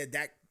say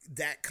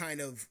that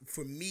kind of,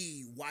 for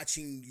me,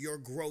 watching your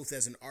growth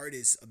as an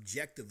artist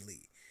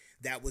objectively,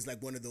 that was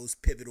like one of those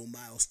pivotal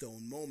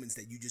milestone moments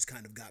that you just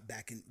kind of got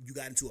back and you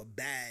got into a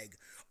bag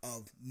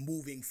of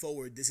moving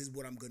forward. This is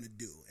what I'm going to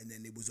do. And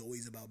then it was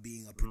always about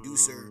being a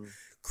producer,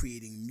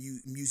 creating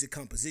music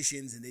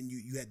compositions. And then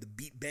you had the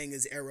beat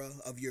bangers era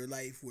of your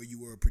life where you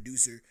were a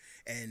producer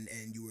and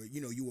you were,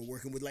 you were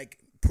working with like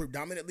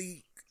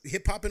predominantly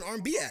hip hop and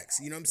R&B acts,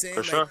 you know what I'm saying?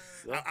 For sure.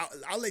 Yeah.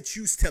 I'll let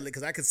you tell it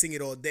because I could sing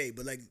it all day.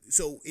 But like,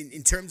 so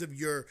in terms of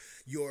your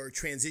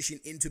transition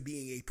into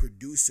being a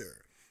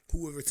producer,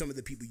 who are some of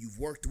the people you've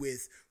worked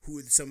with? Who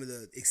are some of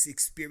the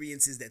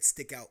experiences that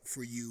stick out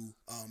for you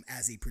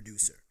as a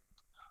producer?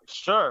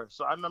 Sure.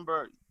 So I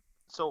remember,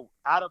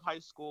 out of high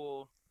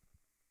school,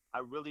 I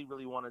really,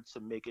 really wanted to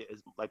make it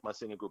as like my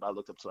singing group. I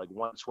looked up to like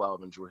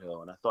 112 and Drew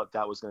Hill, and I thought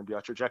that was going to be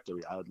our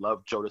trajectory. I would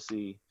love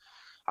Jodeci.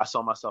 I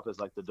saw myself as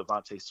like the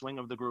Devontae Swing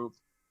of the group,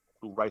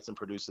 who writes and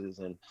produces,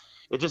 and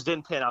it just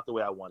didn't pan out the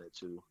way I wanted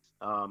to.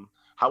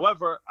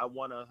 However, I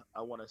won a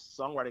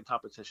songwriting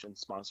competition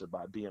sponsored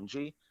by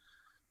BMG,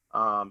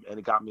 and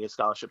it got me a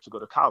scholarship to go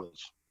to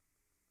college.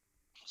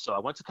 So I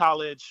went to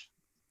college,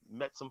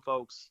 met some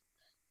folks,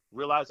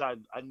 realized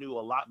I knew a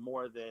lot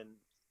more than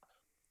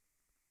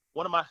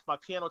one of my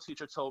piano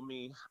teacher told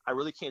me. I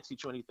really can't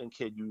teach you anything,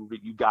 kid.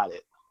 You got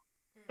it.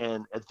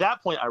 And at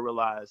that point, I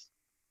realized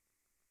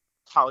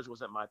college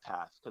wasn't my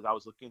path because I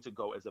was looking to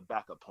go as a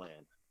backup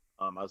plan.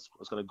 I was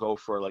going to go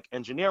for like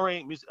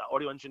engineering, music,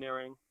 audio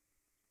engineering,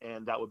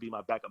 and that would be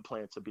my backup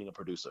plan to being a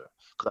producer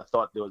because I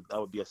thought that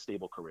would be a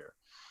stable career.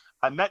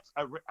 I met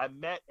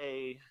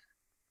an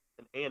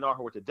A&R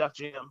who worked at Def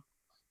Jam,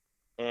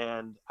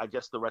 and I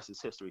guess the rest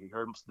is history. He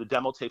heard the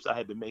demo tapes I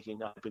had been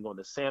making. I've been going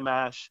to Sam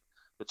Ash,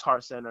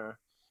 Guitar Center,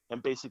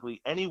 and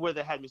basically anywhere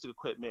that had music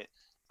equipment,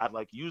 I'd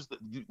like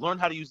learn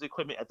how to use the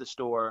equipment at the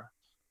store,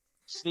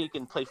 sneak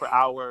and play for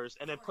hours,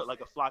 and then put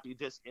like a floppy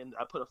disk in.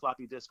 I put a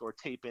floppy disk or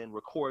tape in,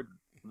 record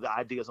the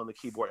ideas on the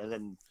keyboard, and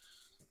then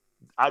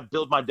I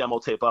build my demo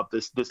tape up.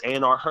 This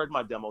A&R heard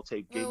my demo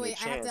tape, gave me a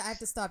chance. I have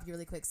to stop you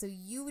really quick. So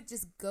you would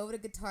just go to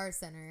Guitar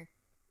Center,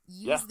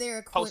 use their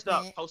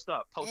equipment, post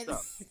up.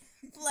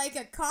 like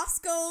a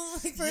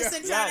Costco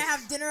person trying to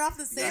have dinner off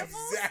the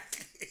samples.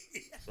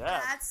 Exactly.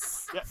 Yeah.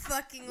 That's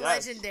fucking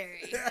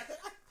legendary.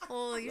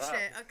 Holy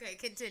shit. Okay,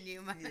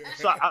 continue.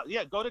 So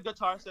go to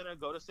Guitar Center,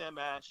 go to Sam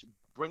Ash,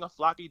 bring a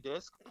floppy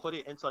disk, put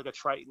it into like a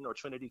Triton or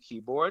Trinity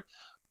keyboard,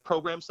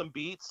 program some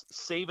beats,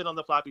 save it on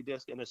the floppy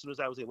disk, and as soon as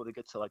I was able to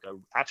get to like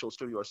an actual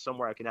studio or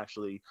somewhere I can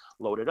actually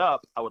load it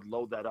up, I would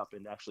load that up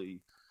and actually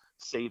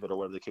save it or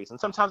whatever the case. And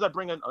sometimes I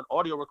bring an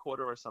audio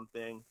recorder or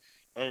something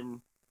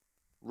and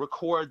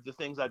record the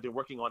things I've been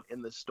working on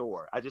in the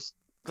store.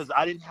 Because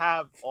I didn't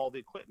have all the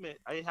equipment.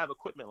 I didn't have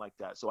equipment like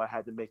that, so I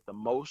had to make the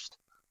most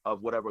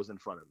of whatever was in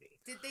front of me.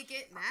 Did they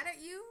get mad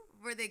at you?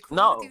 Were they cool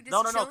No, with you just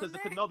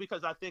no,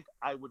 because I think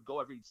I would go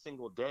every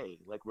single day,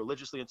 like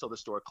religiously until the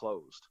store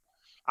closed.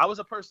 I was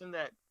a person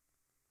that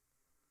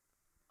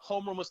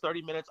homeroom was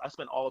 30 minutes. I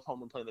spent all of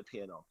homeroom playing the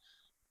piano.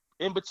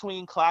 In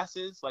between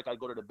classes, like I'd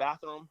go to the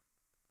bathroom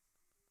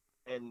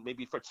and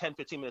maybe for 10,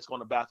 15 minutes go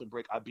on a bathroom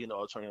break, I'd be in the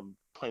auditorium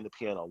playing the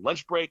piano.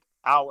 Lunch break,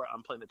 hour,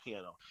 I'm playing the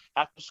piano.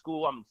 After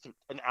school, I'm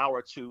an hour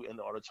or two in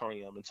the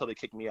auditorium until they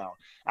kick me out.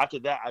 After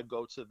that, I'd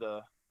go to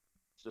the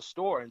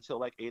store until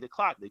like 8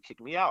 o'clock. They kick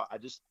me out.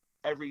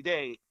 Every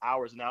day,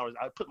 hours and hours,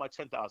 I put my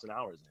 10,000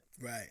 hours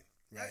in. Right.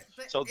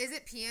 But So, is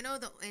it piano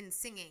and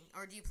singing,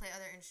 or do you play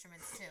other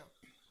instruments too?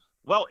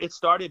 Well, it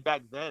started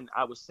back then.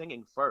 I was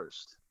singing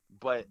first,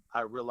 but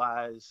I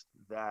realized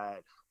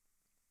that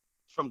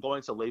from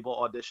going to label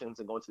auditions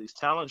and going to these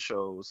talent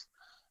shows,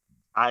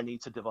 I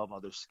need to develop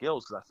other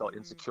skills because I felt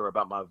insecure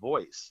about my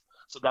voice.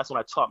 So that's when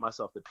I taught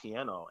myself the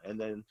piano. And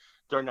then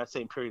during that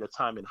same period of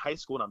time in high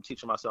school, and I'm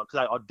teaching myself,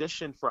 because I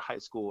auditioned for high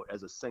school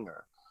as a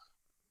singer.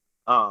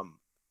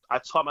 I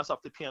taught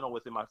myself the piano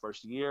within my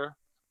first year.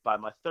 By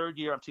my third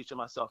year, I'm teaching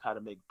myself how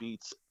to make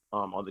beats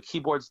on the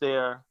keyboards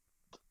there.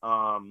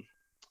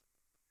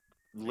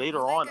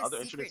 Later on, other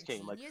instruments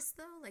came. Genius,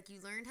 though? Like,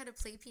 you learned how to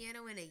play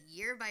piano in a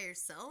year by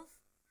yourself?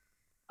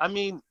 I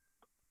mean,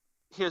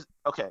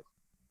 okay.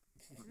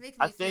 Make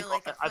me feel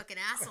like a fucking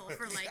asshole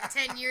for like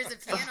 10 years of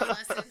piano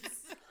lessons.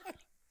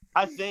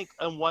 I think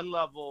on one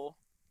level,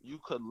 you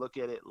could look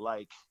at it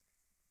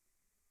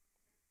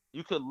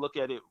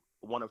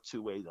one of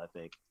two ways.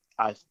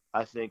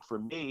 I think for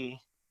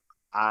me,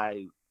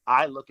 I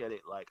look at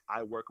it like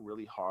I work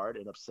really hard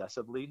and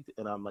obsessively,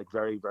 and I'm like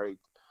very, very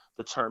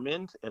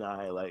determined, and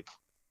I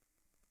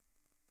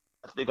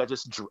think I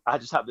just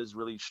have this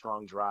really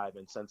strong drive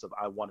and sense of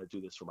I want to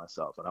do this for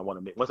myself, and I want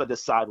to make. Once I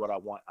decide what I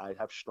want, I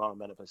have strong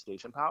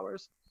manifestation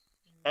powers,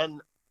 and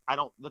I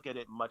don't look at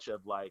it much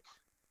of like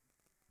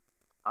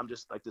I'm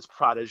just like this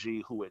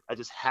prodigy I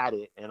just had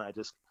it and I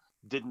just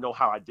didn't know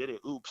how I did it.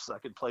 Oops, I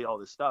could play all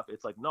this stuff.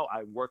 It's like, no,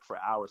 I work for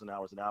hours and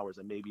hours and hours,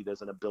 and maybe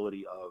there's an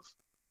ability of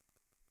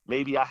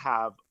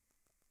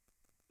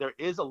there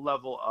is a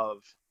level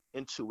of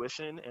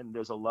intuition, and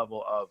there's a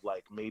level of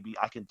like maybe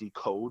I can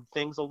decode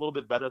things a little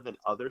bit better than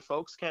other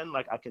folks can.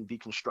 Like I can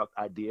deconstruct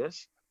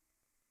ideas,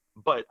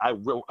 but I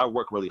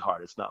work really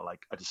hard. It's not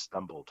like I just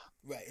stumbled.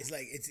 Right. It's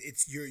like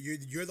it's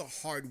you're the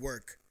hard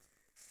work,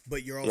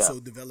 but you're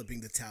also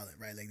developing the talent,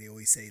 right? Like they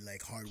always say,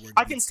 like hard work.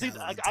 I can see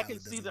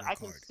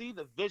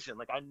the vision.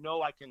 Like I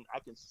know I can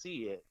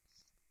see it,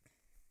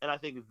 and I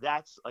think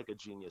that's like a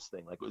genius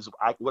thing. Like it's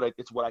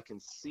what I can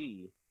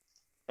see,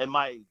 and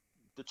my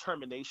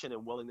determination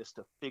and willingness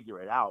to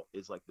figure it out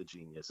is like the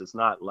genius. It's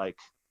not like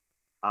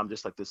I'm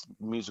just like this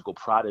musical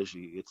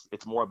prodigy.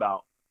 It's more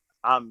about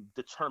I'm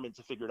determined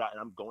to figure it out, and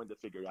I'm going to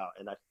figure it out,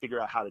 and I figure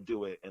out how to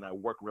do it, and I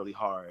work really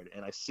hard,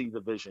 and I see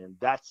the vision.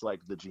 That's like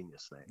the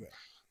genius thing. Right.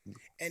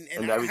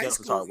 And out of high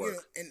school,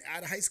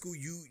 out of high school,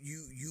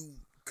 you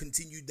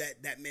continued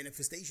that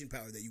manifestation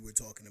power that you were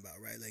talking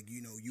about, right? Like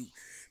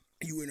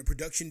you were in a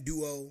production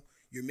duo.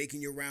 You're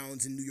making your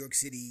rounds in New York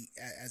City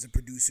as a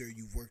producer.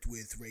 You've worked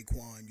with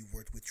Raekwon. You've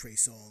worked with Trey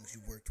Songz.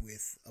 You've worked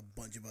with a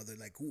bunch of other,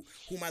 like, who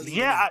am I leaving?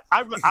 Yeah,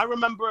 I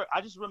remember.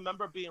 I just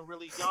remember being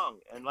really young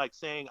and like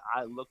saying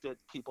I looked at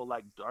people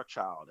like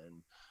Darkchild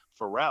and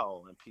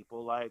Pharrell and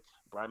people like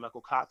Brian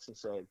Michael Cox and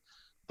said,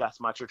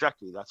 "That's my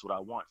trajectory. That's what I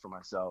want for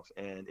myself."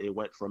 And it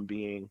went from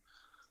being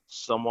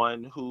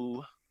someone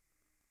who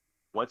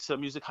went to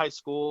music high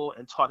school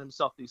and taught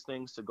himself these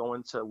things to go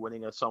into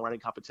winning a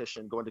songwriting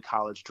competition, going to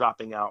college,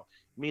 dropping out,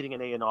 meeting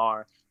an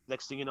A&R.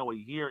 Next thing you know, a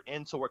year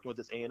into working with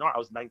this A&R, I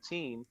was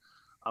 19.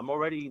 I'm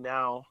already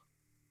now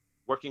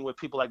working with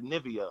people like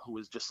Nivea, who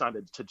was just signed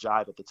to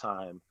Jive at the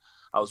time.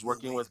 I was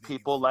working with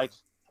people like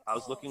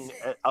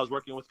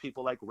working with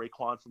people like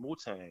Raekwon from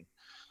Wu-Tang.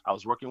 I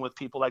was working with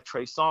people like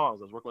Trey Songz.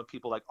 I was working with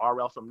people like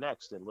RL from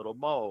Next and Little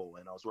Mo,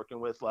 and I was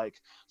working with like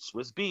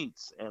Swiss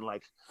Beats and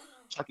like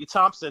Chucky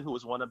Thompson, who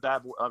was one of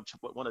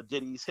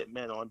Diddy's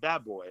hitmen on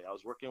Bad Boy. I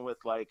was working with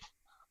like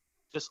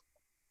just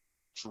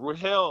Drew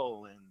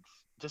Hill and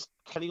just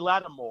Kenny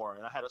Lattimore,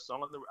 and I had a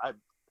song on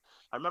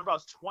I remember I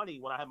was 20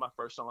 when I had my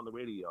first song on the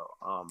radio.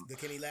 The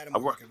Kenny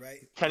Lattimore record, right?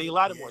 Kenny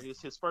Lattimore. Yeah.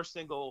 His first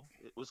single,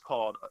 it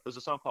was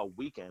a song called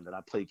Weekend, and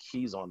I played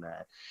keys on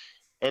that.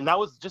 And that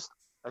was just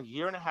a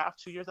year and a half,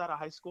 2 years out of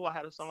high school, I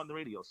had a song on the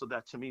radio. So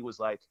that to me was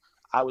like,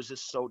 I was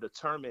just so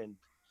determined.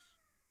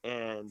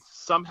 And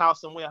somehow,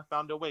 some way I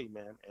found a way,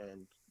 man.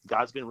 And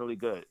God's been really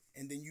good.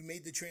 And then you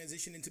made the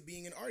transition into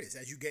being an artist.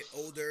 As you get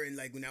older, and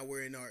like now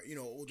we're in our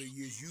older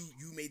years,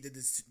 you made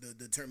the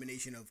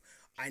determination of,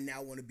 I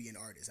now want to be an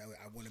artist.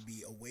 I want to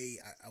be away.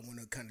 I want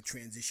to kind of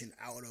transition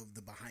out of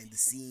the behind the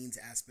scenes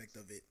aspect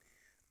of it.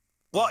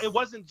 Well, it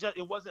wasn't.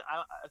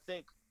 I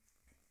think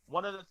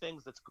one of the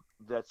things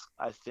that's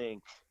I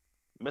think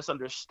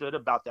misunderstood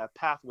about that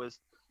path was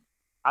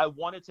I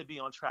wanted to be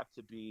on track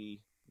to be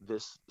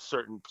this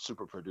certain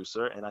super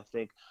producer, and I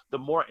think the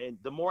more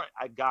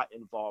I got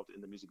involved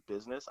in the music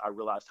business, I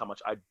realized how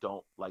much I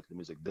don't like the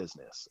music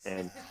business,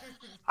 and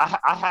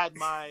I had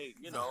my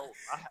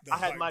I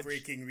had my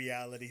breaking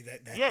reality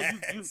that yeah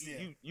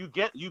you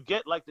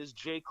get like this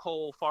J.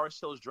 Cole Forest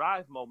Hills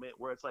Drive moment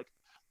where it's like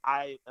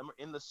I am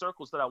in the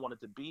circles that I wanted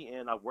to be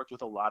in. I've worked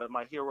with a lot of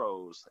my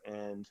heroes,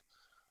 and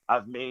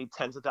I've made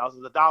tens of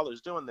thousands of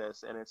dollars doing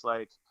this, and it's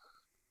like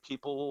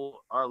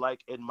people are like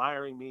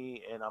admiring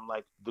me, and I'm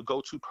like the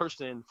go-to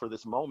person for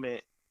this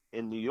moment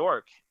in New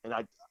York. And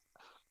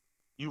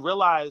you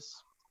realize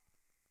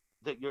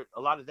that a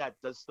lot of that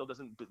still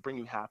doesn't bring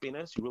you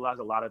happiness. You realize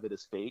a lot of it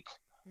is fake.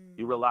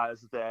 You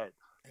realize that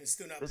it's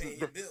still not paying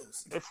your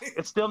bills.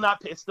 It's still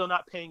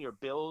not paying your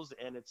bills,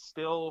 and it's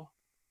still,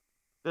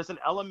 there's an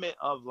element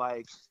of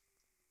like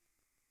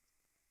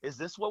is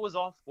this what was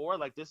all for?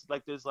 Like this,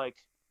 like there's like,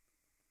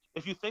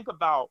 if you think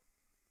about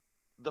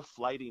the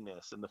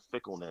flightiness and the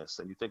fickleness,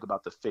 and you think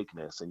about the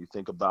fakeness, and you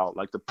think about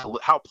like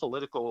how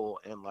political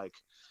and like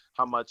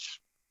how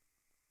much,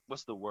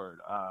 what's the word?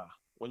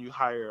 When you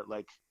hire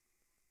like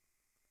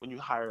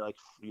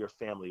your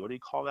family, what do you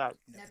call that?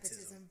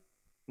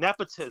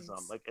 Nepotism.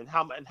 Like, and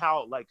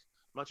how like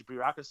much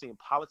bureaucracy and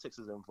politics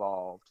is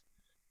involved.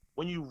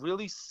 When you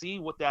really see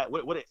what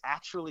it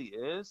actually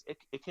is,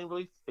 it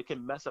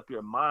can mess up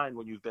your mind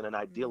when you've been an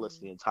idealist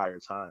the entire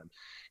time.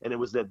 And it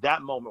was at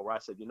that moment where I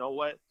said, you know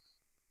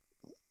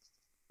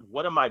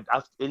what am I?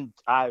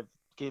 I've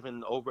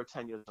given over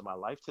 10 years of my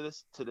life to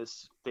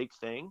this fake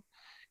thing,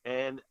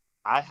 and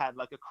I had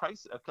like a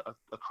crisis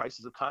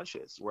of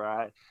conscience where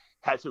I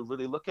had to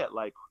really look at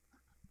like,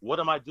 what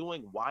am I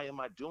doing? Why am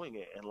I doing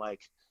it? And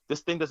like,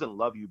 this thing doesn't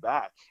love you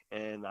back.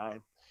 And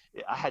I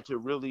had to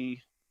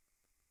really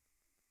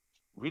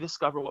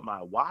rediscover what my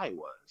why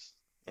was.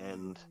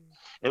 And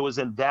it was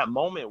in that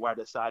moment where I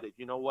decided,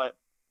 you know what,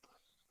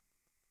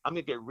 I'm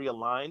gonna get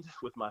realigned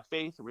with my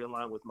faith,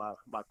 realigned with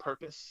my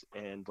purpose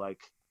and like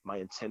my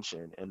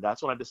intention. And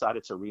that's when I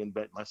decided to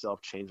reinvent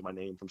myself, change my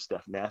name from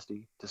Steff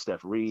Nasty to Steff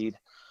Reed,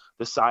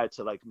 decided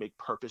to like make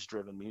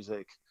purpose-driven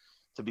music,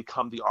 to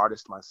become the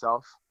artist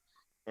myself.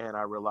 And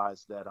I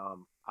realized that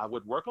I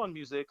would work on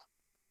music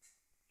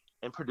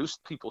and produce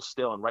people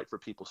still and write for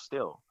people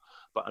still,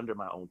 but under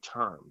my own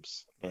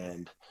terms.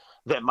 And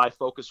that my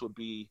focus would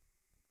be,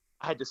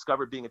 I had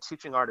discovered being a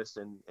teaching artist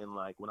in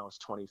like when I was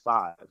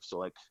 25. So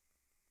like,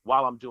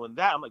 while I'm doing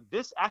that, I'm like,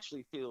 this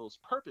actually feels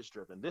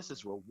purpose-driven. This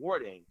is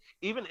rewarding.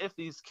 Even if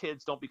these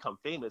kids don't become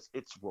famous,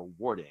 it's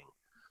rewarding.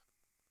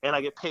 And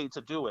I get paid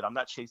to do it. I'm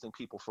not chasing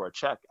people for a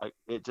check.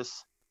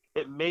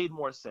 It made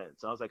more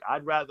sense. I was like,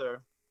 I'd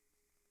rather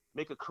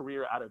make a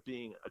career out of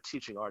being a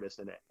teaching artist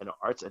and an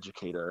arts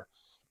educator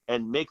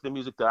and make the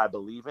music that I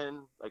believe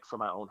in, like from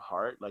my own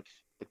heart, like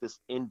this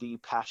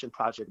indie passion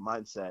project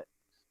mindset,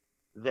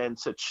 than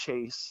to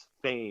chase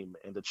fame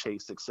and to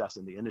chase success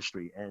in the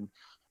industry. And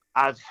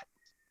I've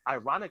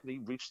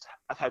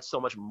had so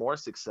much more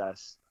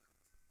success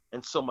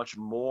and so much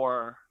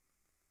more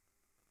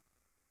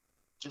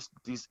just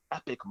these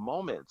epic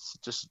moments,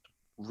 just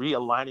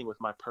realigning with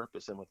my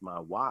purpose and with my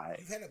why.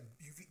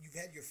 You've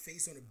had your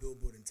face on a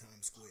billboard in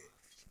Times Square.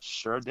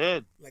 Sure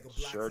did. Like a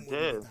black woman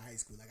at the high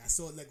school. Like I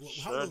saw it. Like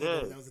how long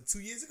ago? That was like 2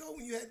 years ago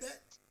when you had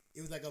that.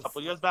 It was like a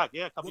couple years back.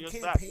 Yeah, a couple years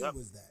back. What campaign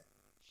was that?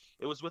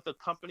 It was with a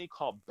company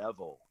called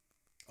Bevel.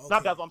 Okay.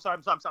 Not Bevel. I'm sorry.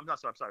 I'm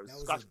sorry.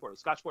 Scotch Porter.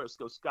 Scotch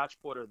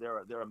Porter.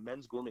 They're a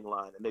men's grooming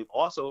line, and they've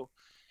also,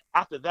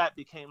 after that,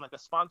 became like a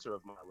sponsor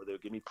of mine, where they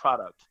would give me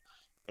product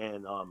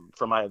and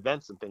for my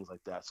events and things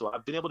like that. So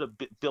I've been able to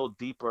build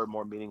deeper,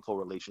 more meaningful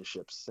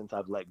relationships since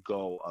I've let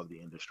go of the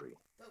industry.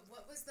 But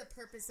what was the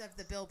purpose of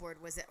the billboard?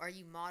 Are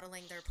you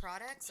modeling their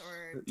products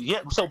or?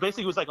 Yeah, so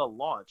basically it was like a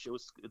launch.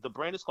 The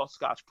brand is called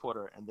Scotch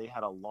Porter, and they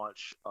had a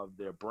launch of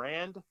their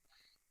brand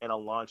and a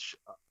launch,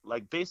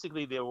 like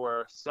basically they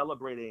were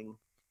celebrating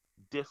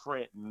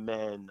different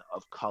men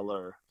of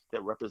color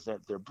that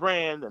represent their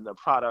brand and their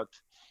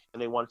product,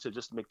 and they wanted to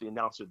just make the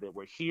announcement that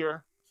we're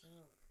here.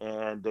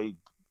 And they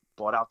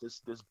bought out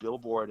this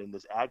billboard and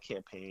this ad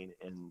campaign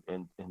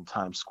in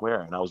Times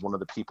Square, and I was one of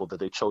the people that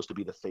they chose to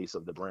be the face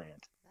of the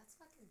brand. That's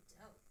fucking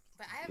dope.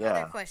 But I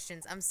have other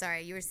questions. I'm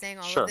sorry, you were saying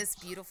all of this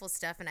beautiful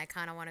stuff, and I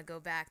kind of want to go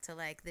back to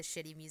like the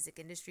shitty music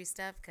industry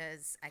stuff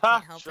because I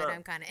can't help it.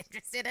 I'm kind of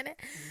interested in it.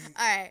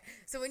 All right.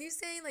 So when you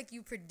say like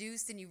you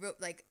produced and you wrote,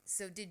 like,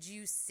 so did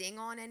you sing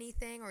on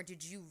anything, or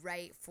did you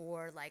write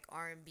for like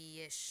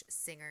R&B-ish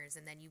singers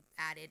and then you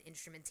added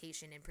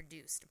instrumentation and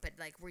produced? But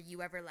like, were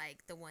you ever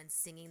like the one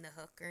singing the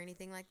hook or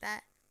anything like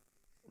that?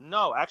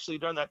 No, actually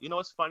during that, you know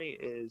what's funny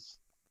is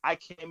I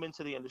came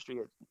into the industry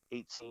at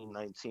 18,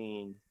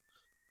 19,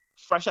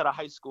 fresh out of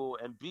high school,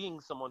 and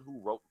being someone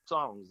who wrote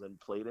songs and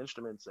played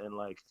instruments and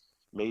like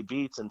made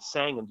beats and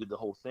sang and did the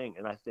whole thing.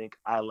 And I think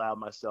I allowed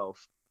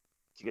myself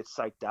to get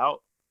psyched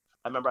out.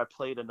 I remember I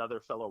played another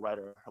fellow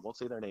writer, I won't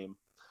say their name.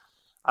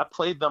 I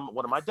played them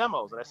one of my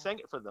demos and I sang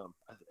it for them.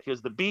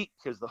 Here's the beat,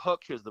 here's the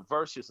hook, here's the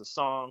verse, here's the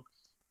song.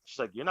 She's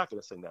like, you're not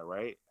going to sing that,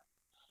 right?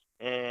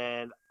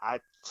 And I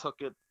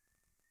took it,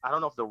 I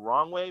don't know if the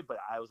wrong way, but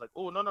I was like,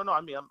 oh, no.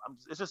 I mean,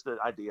 it's just an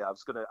idea. I'm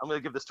going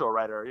to give this to a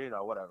writer,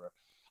 whatever.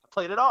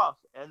 Played it off,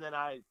 and then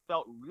I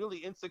felt really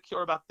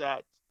insecure about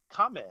that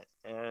comment,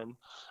 and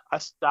I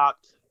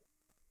stopped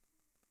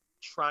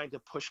trying to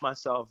push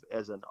myself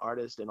as an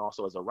artist and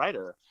also as a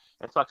writer.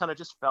 And so I kind of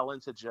just fell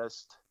into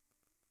just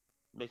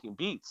making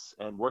beats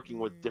and working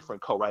with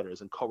different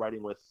co-writers and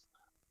co-writing with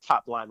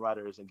top line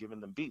writers and giving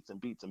them beats and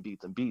beats and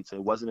beats and beats. And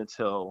it wasn't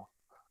until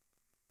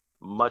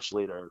much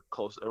later,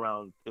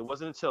 it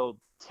wasn't until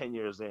 10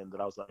 years in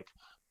that I was like,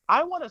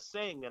 I want to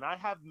sing, and I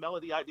have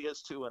melody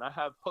ideas too, and I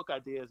have hook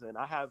ideas, and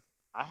I have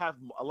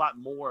a lot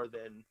more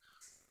than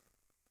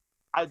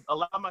I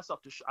allow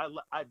myself to.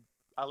 I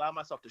allow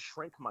myself to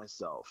shrink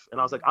myself,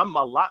 and I was like, I'm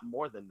a lot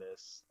more than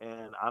this,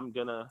 and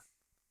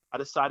I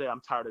decided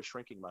I'm tired of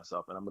shrinking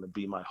myself, and I'm gonna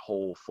be my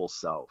whole full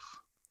self.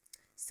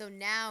 So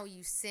now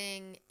you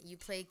sing, you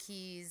play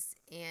keys,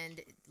 and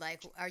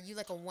like, are you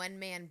like a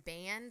one-man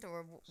band,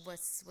 or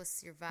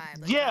what's your vibe?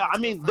 Like, Yeah, I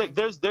mean,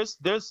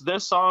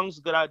 there's songs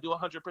that I do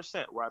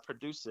 100% where I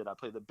produce it. I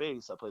play the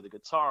bass, I play the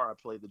guitar, I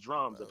play the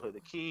drums, I play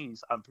the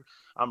keys.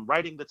 I'm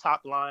writing the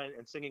top line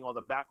and singing all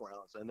the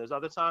backgrounds. And there's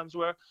other times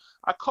where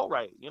I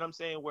co-write. You know what I'm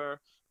saying?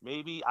 Where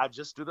maybe I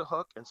just do the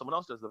hook and someone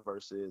else does the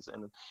verses,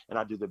 and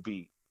I do the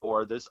beat.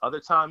 Or there's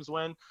other times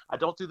when I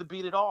don't do the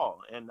beat at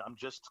all, and I'm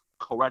just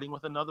co-writing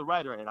with another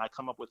writer, and I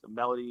come up with a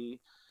melody,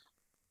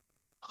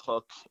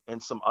 hook,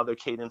 and some other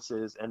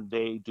cadences, and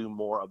they do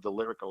more of the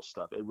lyrical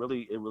stuff. It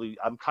really,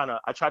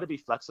 I try to be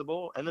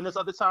flexible. And then there's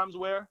other times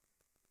where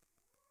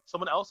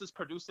someone else is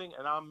producing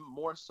and I'm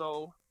more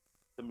so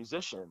the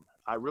musician.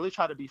 I really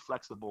try to be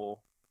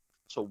flexible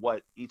to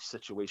what each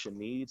situation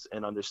needs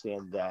and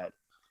understand that,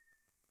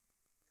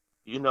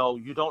 you know,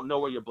 you don't know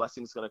where your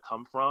blessing's going to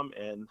come from.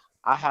 And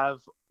I have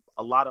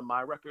a lot of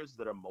my records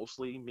that are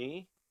mostly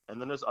me. And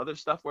then there's other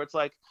stuff where it's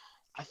like,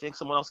 I think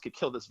someone else could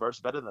kill this verse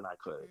better than I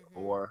could.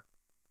 Or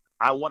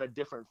I want a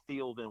different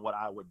feel than what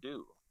I would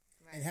do.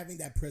 Right. And having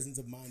that presence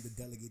of mind to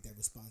delegate that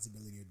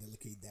responsibility or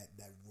delegate that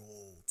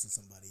role to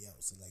somebody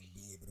else, and like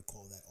being able to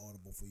call that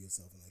audible for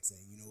yourself and like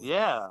saying, you know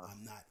what,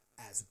 I'm not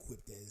as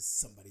equipped as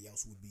somebody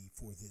else would be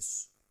for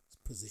this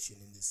position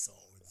in this song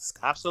or this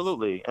composition.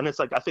 Absolutely. And it's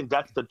like, I think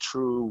that's the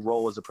true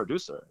role as a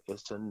producer,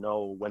 is to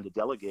know when to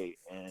delegate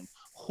and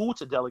who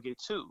to delegate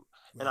to.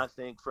 Right. And I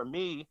think for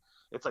me,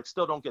 it's like,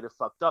 still don't get it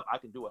fucked up. I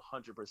can do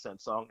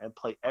 100% song and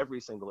play every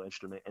single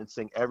instrument and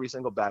sing every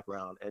single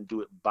background and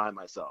do it by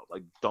myself.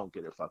 Like, don't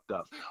get it fucked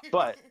up.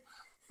 But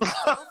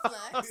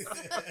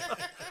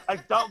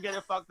like, don't get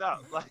it fucked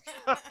up.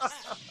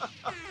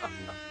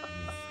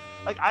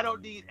 Like I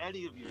don't need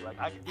any of you. Like,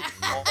 I can do it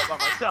all by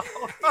myself.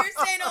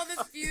 You're saying all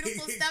this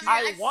beautiful stuff.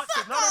 I want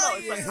to. No.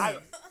 It's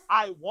like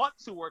I want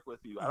to work with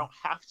you. I don't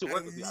have to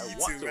work with you. I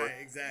want to. Right,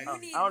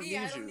 exactly. I don't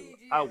need you.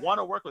 I want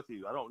to work with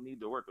you. I don't need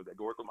to work with you. I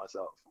can work with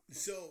myself.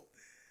 So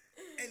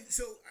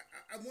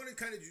I want to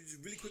kind of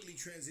just really quickly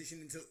transition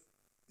into,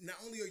 not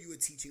only are you a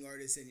teaching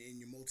artist and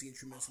you're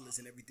multi-instrumentalist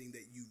and everything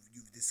that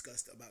you've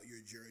discussed about your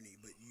journey,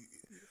 but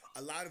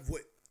a lot of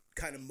what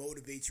kind of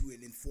motivates you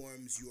and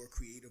informs your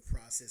creative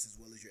process as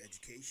well as your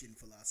education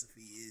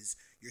philosophy is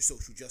your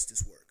social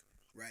justice work,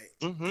 right?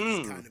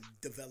 It's kind of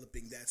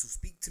developing that. So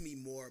speak to me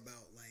more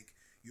about like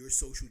your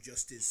social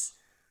justice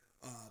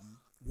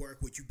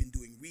work, what you've been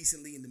doing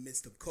recently in the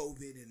midst of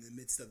COVID and in the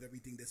midst of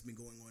everything that's been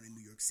going on in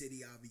New York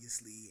City,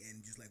 obviously,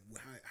 and just like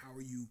how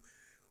are you,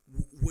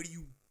 what are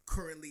you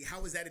currently,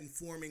 how is that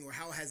informing, or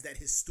how has that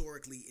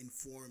historically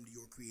informed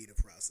your creative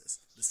process,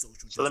 the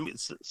social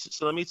justice?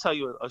 So let me tell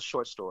you a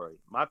short story.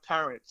 My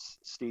parents,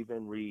 Steff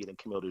Reed and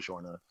Camille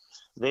DeJourna,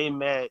 they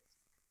met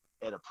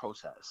at a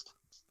protest.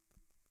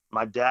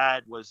 My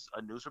dad was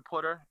a news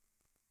reporter.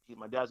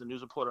 My dad's a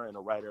news reporter and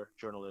a writer,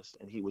 journalist,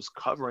 and he was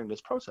covering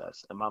this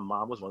protest. And my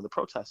mom was one of the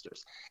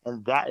protesters.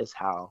 And that is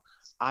how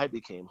I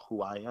became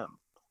who I am.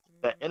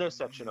 That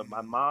intersection of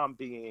my mom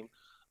being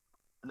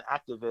an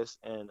activist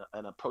and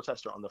a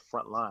protester on the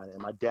front line,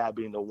 and my dad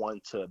being the one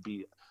to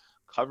be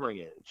covering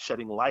it,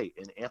 shedding light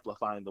and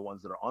amplifying the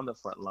ones that are on the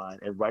front line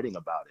and writing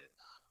about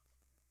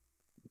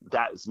it.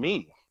 That is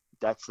me.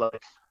 That's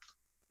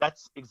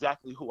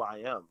exactly who I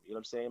am. You know what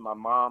I'm saying? My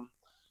mom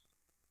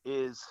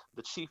is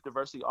the Chief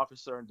Diversity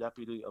Officer and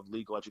Deputy of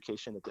Legal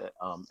Education at the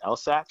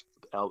LSAC,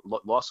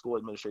 Law School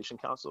Administration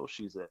Council.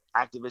 She's an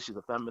activist. She's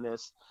a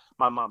feminist.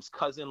 My mom's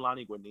cousin,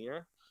 Lonnie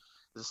Guinier,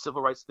 is a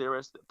civil rights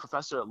theorist,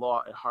 professor at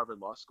law at Harvard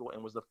Law School,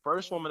 and was the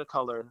first woman of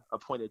color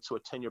appointed to a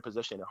tenure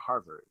position at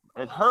Harvard.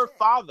 And her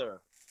father,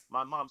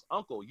 my mom's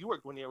uncle,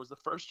 Ewart Guinier, was the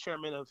first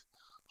chairman of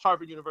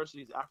Harvard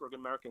University's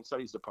African American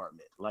Studies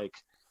Department. Like,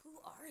 who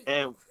are you?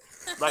 And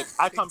like,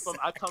 I come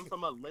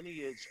from a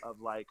lineage of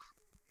like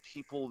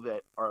people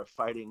that are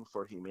fighting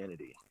for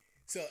humanity.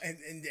 So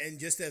and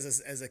just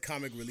as a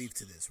comic relief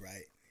to this,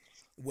 right?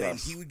 When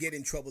he would get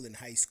in trouble in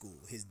high school,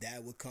 his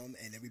dad would come,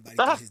 and everybody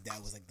thought his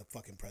dad was like the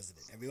fucking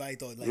president. Everybody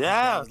thought like his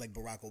dad was like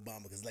Barack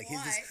Obama,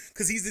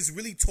 because he's this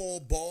really tall,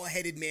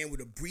 bald-headed man with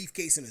a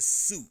briefcase and a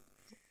suit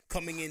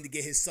coming in to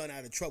get his son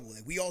out of trouble.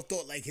 Like, we all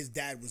thought like his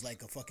dad was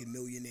like a fucking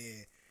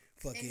millionaire.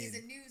 And he's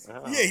a news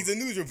reporter. Yeah, he's a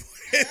news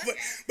reporter.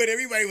 but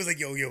everybody was like,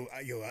 yo,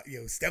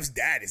 Steff's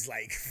dad is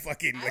like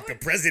fucking the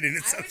president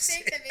or something. I would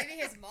think that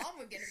maybe his mom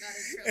would get him out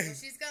of trouble.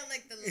 She's got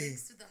like the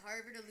links to the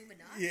Harvard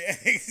Illuminati. Yeah,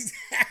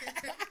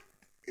 exactly.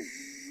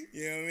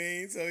 You know what I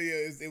mean? So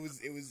yeah,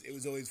 it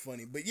was always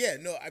funny. But yeah,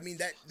 no, I mean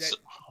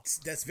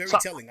that's very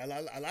telling. A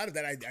lot of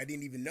that I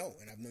didn't even know,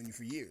 and I've known you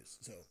for years.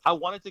 So I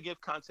wanted to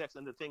give context,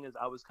 and the thing is,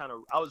 I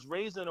was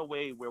raised in a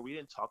way where we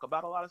didn't talk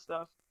about a lot of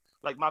stuff.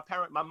 Like my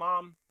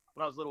mom,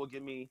 when I was little, would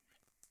give me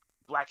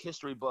Black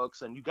history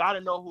books, and you got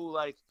to know who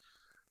like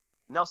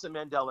Nelson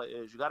Mandela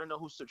is. You got to know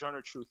who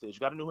Sojourner Truth is. You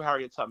got to know who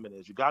Harriet Tubman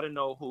is. You got to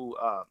know who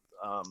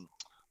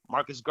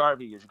Marcus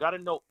Garvey is. You got to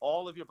know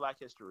all of your Black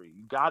history.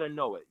 You got to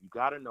know it. You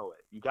got to know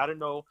it. You got to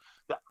know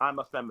that I'm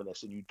a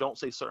feminist and you don't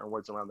say certain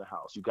words around the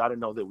house. You got to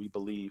know that we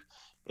believe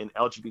in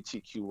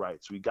LGBTQ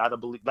rights. We got to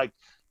believe, like,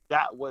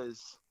 that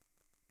was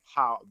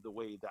how the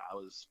way that I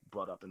was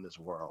brought up in this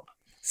world.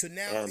 So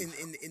now,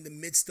 in the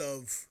midst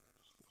of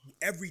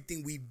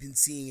everything we've been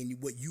seeing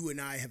and what you and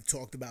I have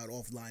talked about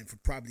offline for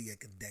probably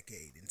like a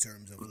decade, in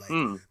terms of like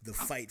the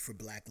fight for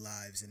Black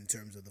lives, in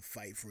terms of the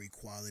fight for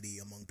equality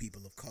among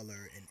people of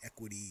color and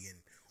equity, and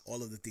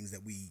all of the things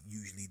that we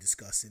usually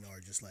discuss in our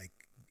just like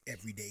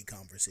everyday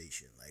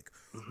conversation. Like,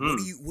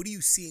 what are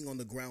you seeing on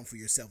the ground for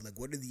yourself? Like,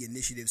 what are the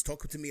initiatives?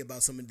 Talk to me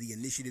about some of the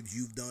initiatives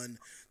you've done.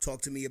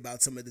 Talk to me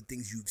about some of the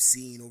things you've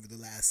seen over the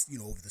last,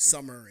 over the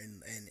summer,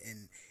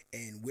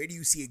 and where do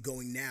you see it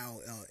going now?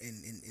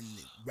 In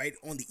right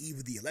on the eve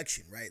of the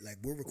election, right? Like,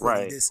 we're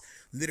recording this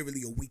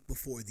literally a week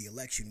before the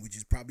election, which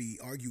is probably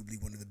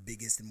arguably one of the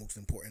biggest and most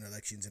important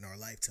elections in our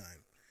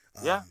lifetime.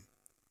 Yeah.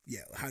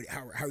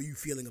 How are you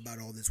feeling about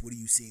all this? What are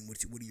you seeing?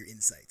 What are your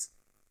insights?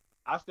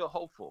 I feel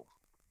hopeful.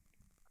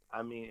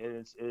 I mean,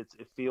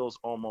 it feels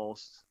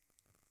almost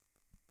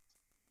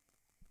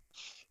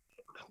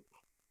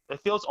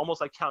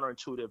like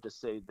counterintuitive to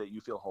say that you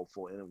feel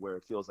hopeful, and where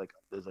it feels like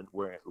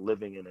we're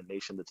living in a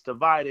nation that's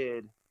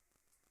divided.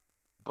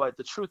 But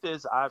the truth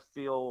is, I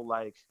feel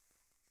like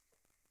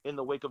in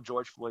the wake of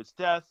George Floyd's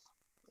death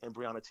and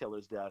Breonna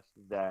Taylor's death,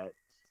 that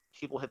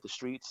people hit the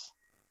streets,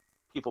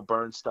 people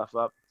burned stuff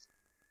up,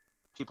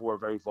 people were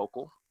very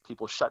vocal,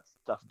 people shut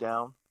stuff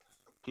down,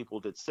 people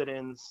did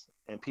sit-ins,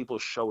 and people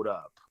showed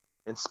up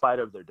in spite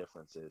of their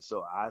differences.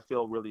 So I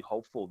feel really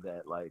hopeful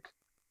that, like,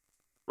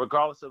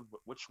 regardless of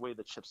which way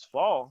the chips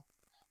fall,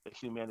 that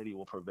humanity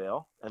will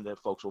prevail, and that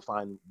folks will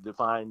find their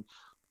commonalities.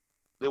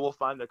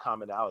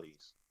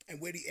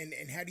 And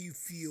and how do you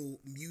feel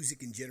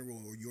music in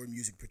general, or your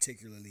music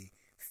particularly,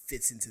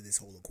 fits into this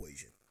whole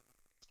equation?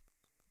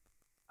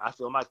 I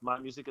feel like my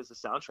music is a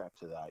soundtrack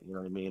to that. You know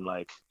what I mean?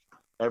 Like,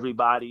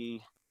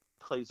 everybody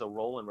plays a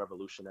role in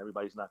revolution.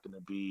 Everybody's not going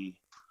to be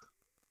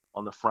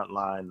on the front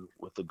line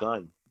with the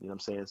gun. You know what I'm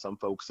saying? Some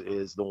folks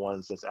is the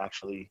ones that's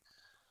actually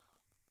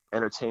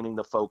entertaining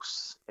the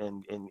folks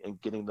and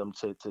getting them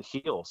to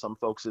heal. Some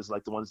folks is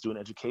like the ones doing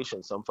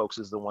education. Some folks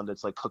is the one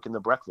that's like cooking the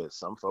breakfast.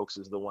 Some folks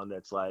is the one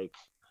that's like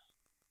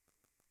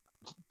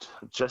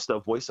just a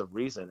voice of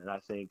reason. And I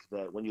think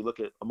that when you look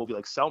at a movie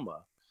like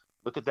Selma,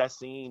 look at that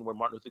scene where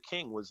Martin Luther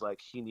King was like,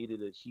 he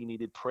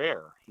needed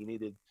prayer.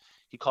 He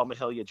called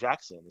Mahalia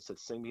Jackson and said,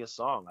 sing me a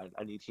song.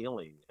 I need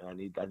healing, and I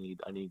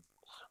need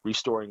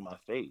restoring my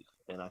faith.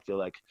 And I feel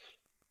like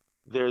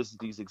there's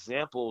these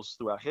examples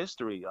throughout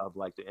history of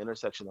like the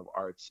intersection of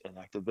arts and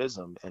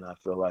activism. And I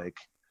feel like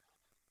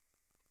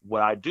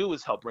what I do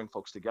is help bring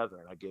folks together,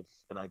 and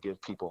I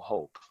give people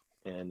hope.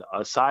 And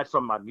aside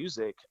from my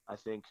music, I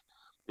think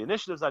the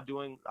initiatives I've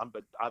been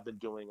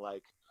doing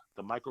like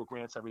the micro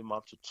grants every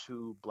month to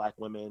 2 Black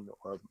women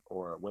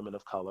or women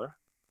of color,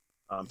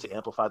 to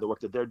amplify the work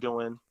that they're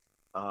doing,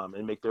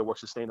 and make their work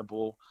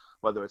sustainable,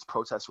 whether it's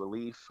protest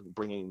relief,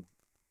 bringing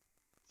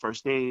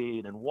first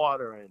aid and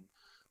water and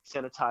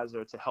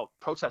sanitizer to help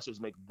protesters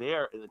and the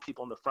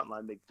people on the front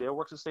line make their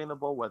work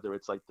sustainable, whether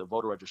it's like the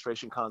voter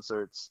registration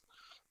concerts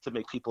to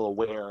make people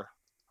aware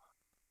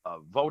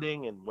of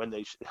voting and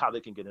how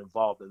they can get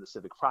involved in the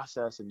civic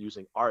process, and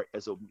using art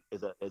as a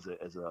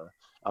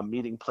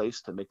meeting place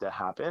to make that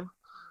happen,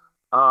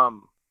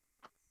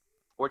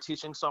 or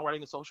teaching songwriting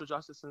and social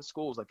justice in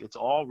schools. Like, it's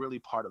all really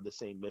part of the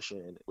same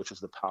mission, which is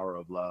the power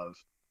of love,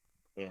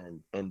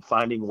 and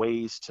finding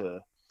ways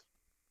to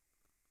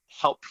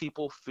help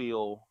people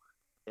feel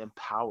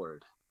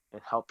empowered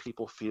and help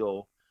people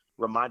feel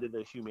reminded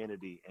of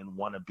humanity and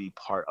want to be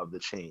part of the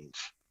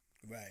change.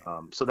 Right.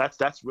 So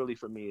that's really,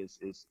 for me,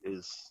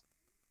 is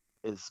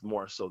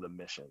more so the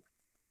mission.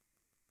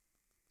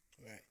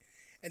 Right.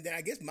 And then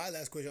I guess my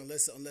last question,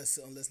 unless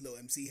Lil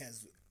MC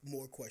has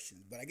more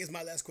questions, but I guess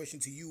my last question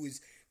to you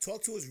is,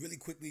 talk to us really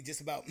quickly just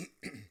about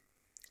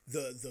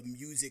the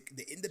music,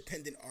 the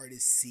independent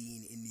artist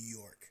scene in New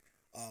York.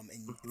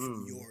 And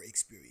from your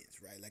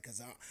experience, right? Like,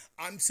 cause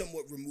I'm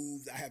somewhat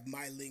removed. I have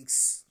my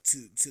links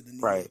to the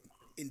New York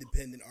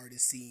independent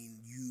artist scene,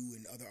 you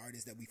and other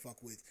artists that we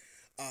fuck with.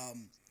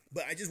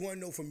 But I just want to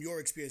know from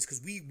your experience,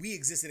 because we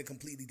exist in a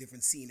completely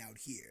different scene out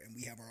here, and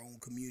we have our own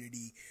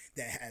community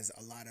that has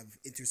a lot of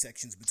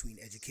intersections between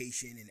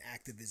education and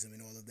activism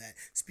and all of that.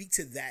 Speak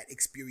to that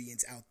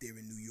experience out there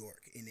in New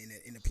York,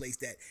 in a place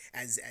that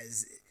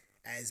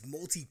as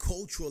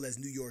multicultural as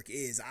New York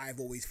is,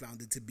 I've always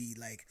found it to be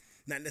like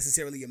not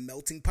necessarily a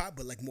melting pot,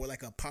 but like more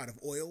like a pot of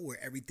oil where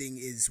everything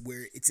is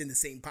where it's in the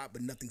same pot,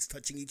 but nothing's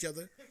touching each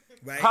other.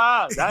 Right.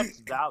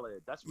 That's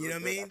valid. That's really, you know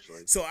what I mean?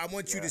 Actually. So I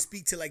want you to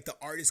speak to like the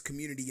artist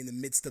community in the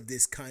midst of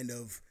this kind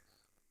of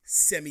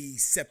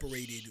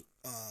semi-separated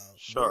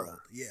world.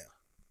 Yeah.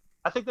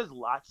 I think there's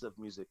lots of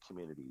music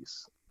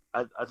communities.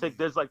 I think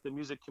there's like the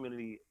music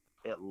community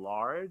at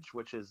large,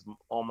 which is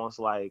almost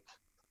like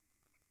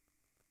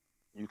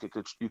you could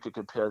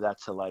compare that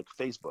to like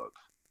Facebook.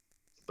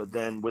 But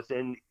then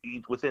within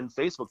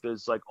Facebook,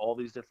 there's like all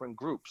these different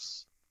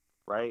groups,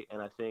 right?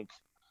 And I think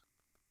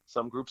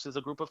some groups is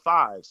a group of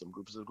 5, some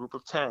groups is a group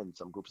of 10,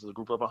 some groups is a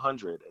group of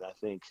 100. And I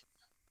think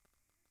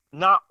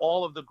not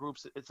all of the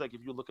groups, it's like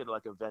if you look at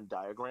like a Venn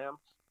diagram,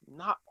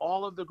 not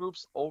all of the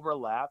groups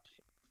overlap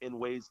in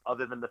ways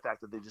other than the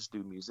fact that they just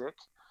do music.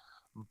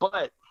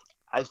 But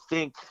I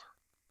think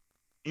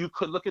you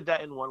could look at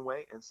that in one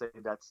way and say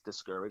that's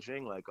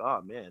discouraging. Like,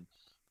 oh man,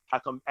 how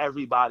come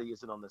everybody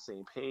isn't on the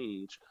same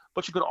page?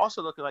 But you could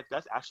also look at like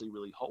that's actually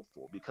really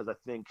hopeful, because I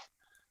think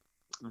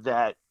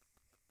that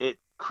it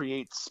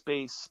creates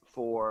space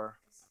for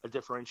a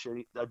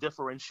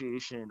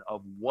differentiation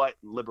of what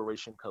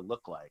liberation could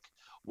look like,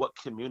 what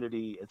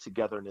community and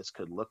togetherness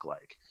could look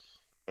like.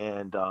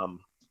 And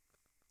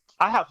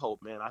I have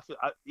hope, man.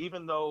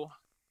 Even though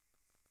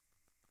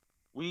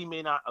we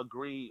may not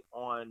agree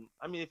on,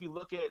 I mean, if you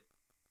look at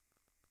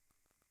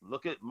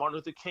Martin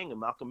Luther King and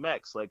Malcolm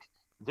X, like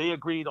they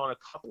agreed on a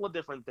couple of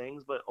different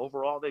things, but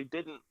overall they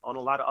didn't on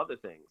a lot of other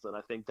things. And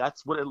I think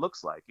that's what it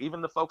looks like.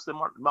 Even the folks that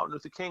Martin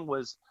Luther King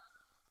was,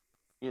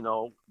 you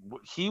know,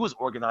 he was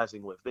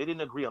organizing with, they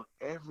didn't agree on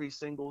every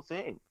single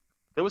thing.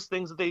 There was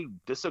things that they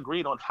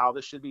disagreed on how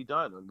this should be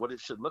done and what it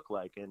should look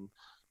like and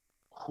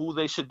who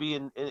they should be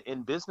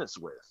in business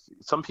with.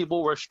 Some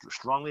people were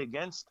strongly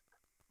against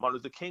Martin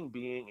Luther King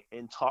being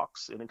in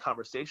talks and in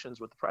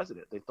conversations with the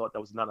president. They thought that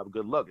was not a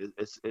good look.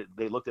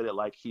 They looked at it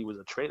like he was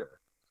a traitor.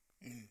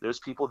 There's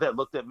people that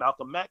looked at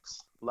Malcolm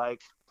X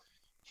like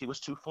he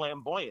was too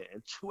flamboyant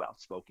and too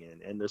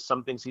outspoken, and there's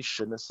some things he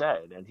shouldn't have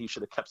said, and he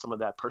should have kept some of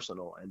that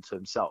personal and to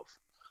himself.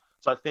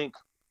 So I think,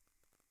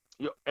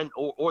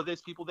 or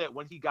there's people that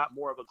when he got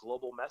more of a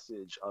global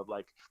message of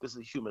like this is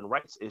a human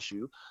rights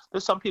issue,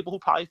 there's some people who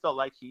probably felt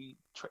like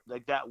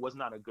that was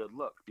not a good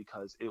look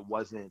because it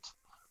wasn't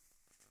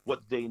what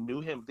they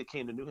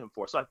came to know him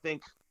for. So I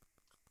think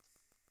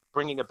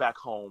bringing it back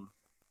home,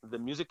 the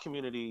music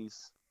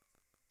communities,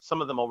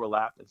 some of them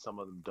overlap and some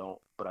of them don't,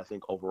 but I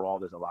think overall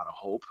there's a lot of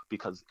hope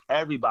because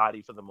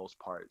everybody, for the most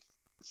part,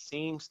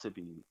 seems to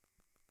be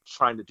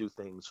trying to do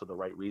things for the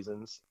right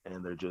reasons,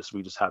 and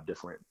we just have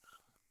different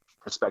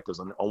perspectives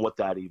on what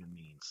that even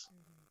means.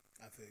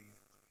 I feel you.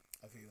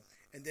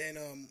 And then,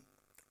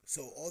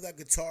 so all that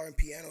guitar and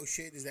piano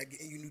shit, is that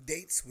getting you new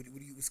dates?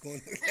 What's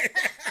going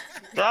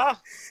on?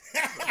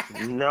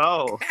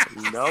 No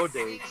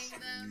dates.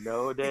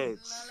 No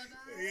dates.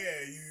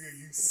 Yeah,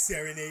 you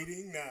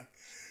serenading? Nah.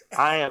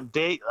 I'm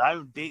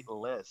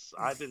dateless.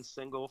 I've been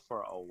single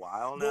for a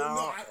while now.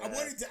 No, I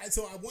wanted to.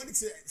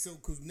 So,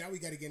 because now we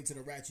got to get into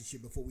the ratchet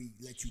shit before we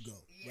let you go,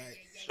 right?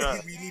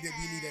 Sure. We need at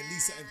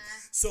least something.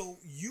 So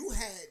you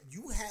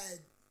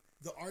had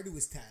the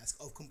arduous task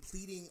of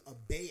completing a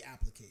Bay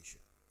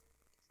application.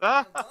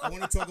 I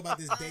want to talk about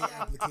this Bay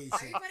application.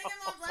 Are you putting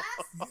him on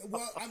blast?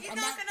 Well,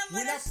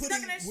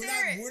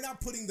 we're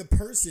not putting the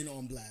person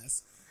on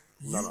blast.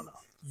 No.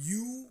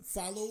 You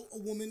follow a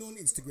woman on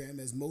Instagram,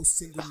 as most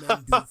single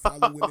men do.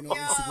 Follow women on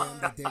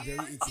Instagram that they're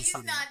very interested He's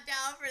in. not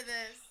down for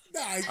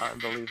this.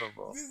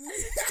 Unbelievable.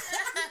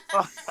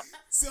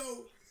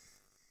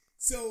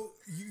 So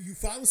you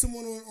follow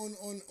someone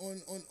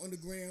on the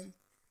gram.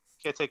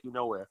 Can't take you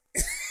nowhere.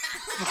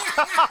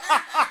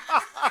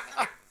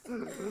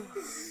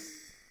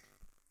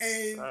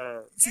 And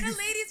get a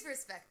lady's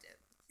perspective.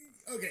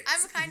 Okay,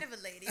 I'm kind of a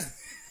lady.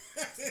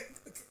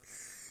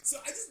 So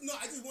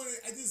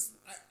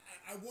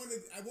I want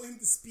him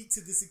to speak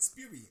to this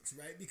experience,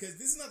 right? Because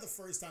this is not the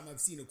first time I've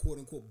seen a quote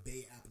unquote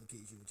Bay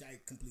application, which I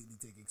completely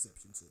take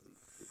exception to.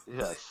 Yes.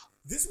 But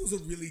this was a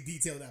really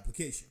detailed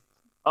application.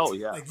 Oh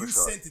yeah. Like you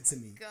sent it to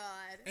me.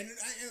 God. And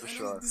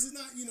this is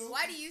not,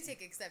 Why do you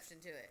take exception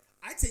to it?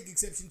 I take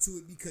exception to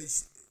it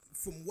because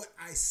from what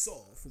I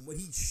saw, from what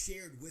he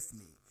shared with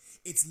me,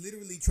 it's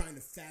literally trying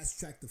to fast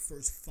track the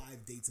first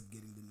 5 dates of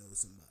getting to know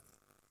somebody.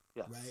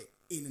 Yes. Right?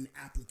 In an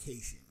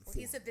application. Well,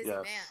 he's a busy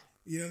man.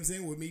 You know what I'm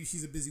saying? Well, maybe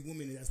she's a busy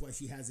woman and that's why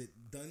she has it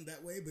done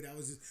that way. But I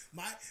was just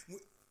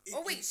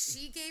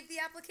she gave the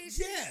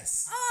application?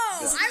 Yes.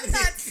 Oh, I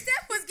thought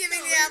Steff was giving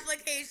the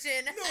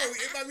application.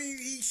 No,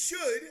 he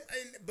should.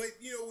 But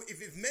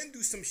if men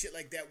do some shit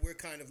like that, we're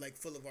kind of like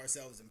full of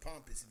ourselves and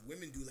pompous. If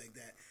women do like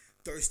that,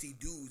 thirsty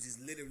dudes is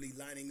literally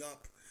lining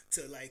up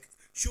to like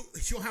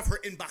she'll have her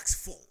inbox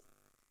full.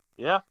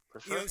 Yeah, for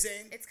sure. You know what I'm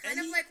saying? It's kind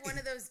of like one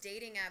of those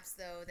dating apps,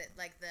 though, that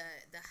like the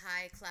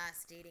high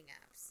class dating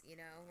apps,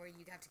 where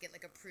you have to get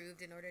like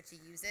approved in order to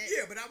use it.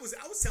 Yeah, but I was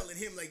telling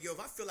him like, yo, if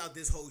I fill out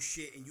this whole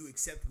shit and you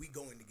accept, we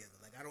going together.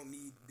 Like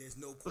there's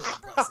no courting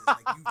process.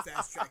 Like you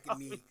fast tracking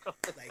me,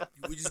 like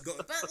we just go.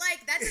 But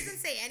like that doesn't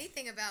say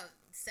anything about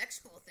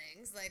sexual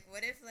things. Like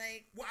what if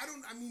like? Well,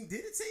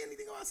 did it say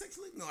anything about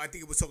sexually? No, I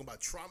think it was talking about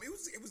trauma.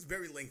 It was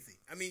very lengthy.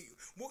 I mean,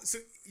 so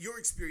your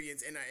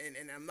experience, and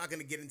I'm not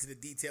gonna get into the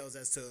details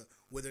as to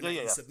whether or not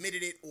you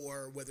submitted it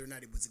or whether or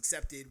not it was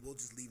accepted. We'll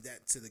just leave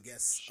that to the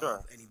guests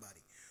of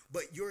anybody.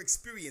 But your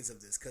experience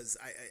of this, because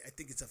I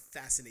think it's a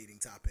fascinating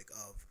topic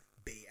of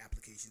Bay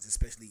applications,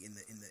 especially in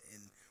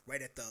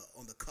right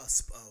on the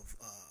cusp of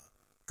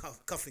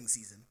cuffing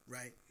season,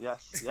 right?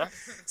 Yes, yeah.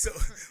 So,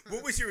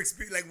 what was your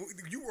experience?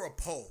 Like, you were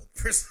appalled.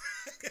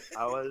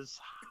 I was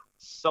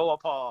so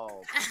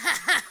appalled.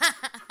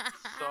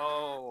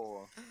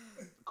 So,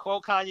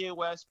 quote Kanye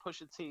West,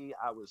 Pusha T,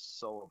 I was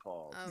so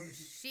appalled. Oh,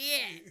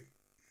 shit.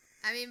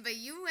 I mean, but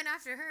you went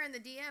after her in the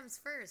DMs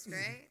first,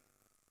 right?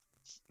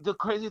 The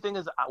crazy thing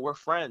is we're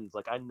friends.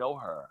 Like, I know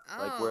her.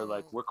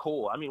 We're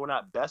cool. I mean, we're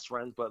not best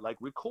friends, but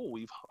like we're cool.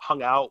 We've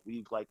hung out.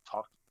 We've like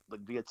talked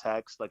like via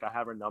text. Like, I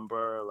have her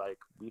number. Like,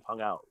 we've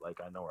hung out. Like,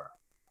 I know her.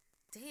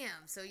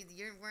 Damn. So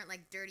you weren't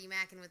like dirty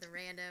macking with a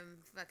random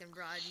fucking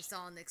broad you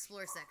saw in the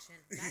explore section.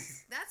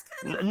 That's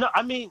kind of... No,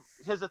 I mean,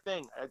 here's the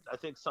thing. I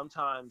think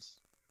sometimes...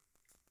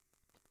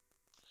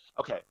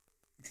 Okay.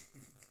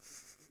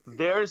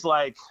 There's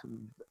like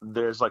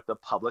the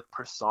public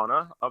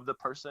persona of the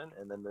person,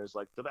 and then there's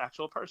like the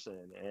actual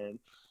person, and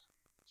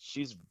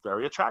she's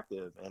very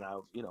attractive, and I,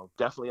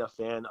 definitely a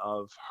fan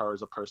of her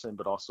as a person,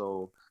 but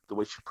also the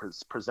way she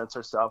presents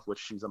herself, which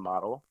she's a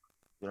model,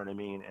 you know what I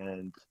mean?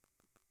 And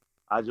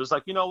I was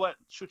like, you know what,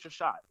 shoot your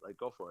shot, like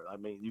go for it. I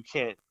mean, you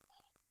can't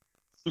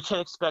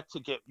expect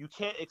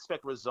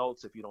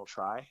results if you don't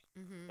try.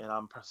 Mm-hmm. And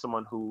I'm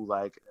someone who,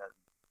 like,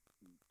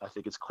 I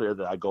think it's clear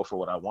that I go for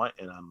what I want,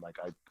 and I'm like,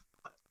 I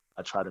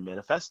try to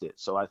manifest it.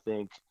 So I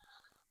think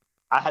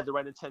I had the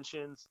right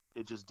intentions.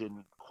 It just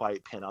didn't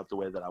quite pan out the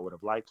way that I would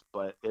have liked.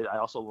 But I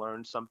also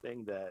learned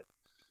something, that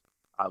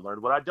I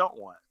learned what I don't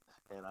want.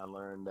 And I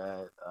learned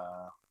that,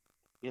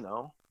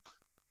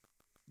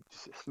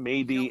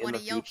 maybe you don't in want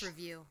the a Yelp future.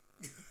 Review.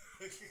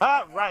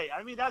 Right.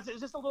 I mean, it's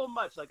just a little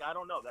much. Like, I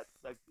don't know. That,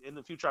 like, in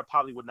the future, I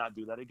probably would not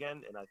do that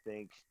again. And I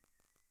think,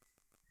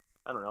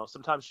 I don't know,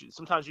 sometimes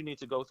you need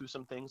to go through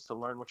some things to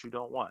learn what you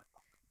don't want.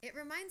 It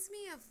reminds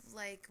me of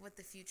like what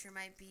the future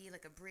might be,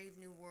 like a Brave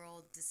New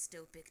World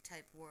dystopic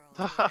type world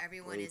where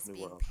everyone is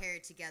being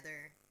paired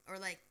together, or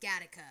like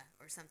Gattaca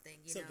or something,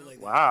 something like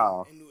that.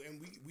 Wow. And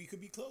we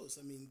could be close.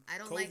 I mean, I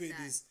don't COVID like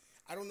that.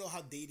 I don't know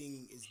how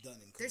dating is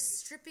done in COVID. They're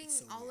stripping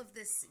all of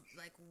this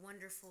like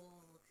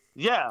wonderful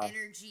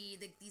energy,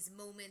 like these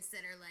moments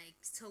that are like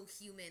so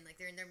human, like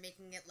they're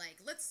making it like,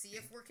 let's see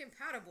if we're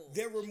compatible.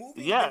 They're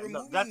removing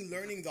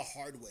learning the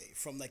hard way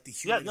from like the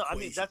human equation. I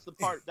mean, that's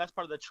part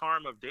of the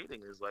charm of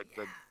dating, is like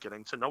the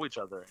getting to know each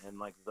other, and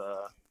like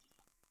the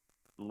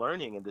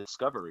learning and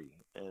discovery.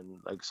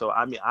 And like, so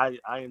I mean,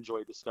 I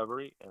enjoy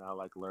discovery, and I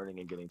like learning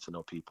and getting to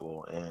know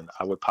people, and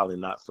I would probably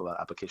not fill out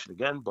application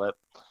again, but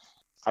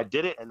I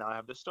did it, and now I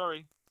have this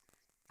story.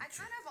 I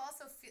kind of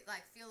also feel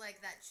like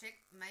that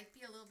chick might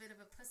be a little bit of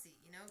a pussy,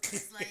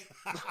 because like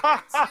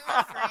you're too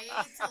afraid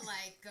to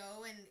like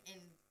go and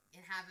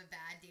have a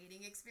bad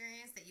dating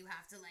experience, that you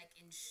have to like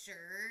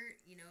ensure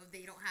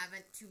they don't have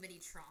too many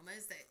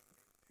traumas that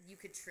you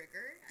could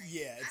trigger.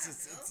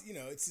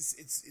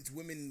 It's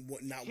women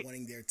not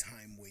wanting their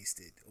time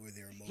wasted or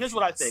their emotions. Here's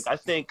what I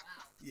think.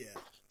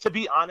 To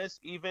be honest,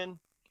 even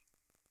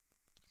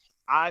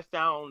I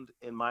found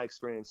in my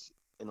experience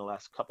in the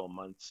last couple of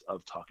months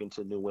of talking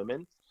to new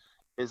women,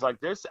 is like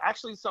there's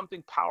actually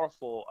something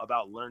powerful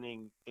about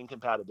learning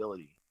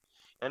incompatibility,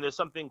 and there's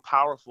something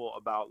powerful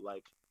about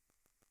like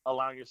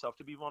allowing yourself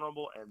to be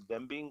vulnerable and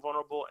them being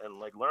vulnerable, and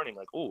like learning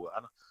like, oh,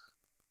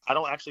 I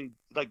don't actually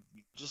like,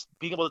 just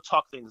being able to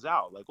talk things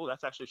out, like, oh,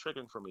 that's actually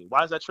triggering for me.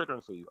 Why is that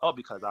triggering for you? Oh,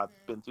 because I've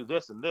been through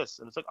this and this.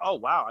 And it's like, oh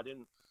wow,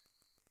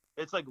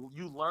 it's like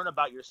you learn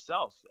about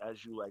yourself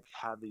as you like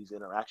have these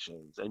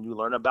interactions, and you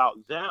learn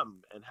about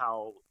them, and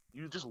how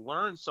you just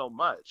learn so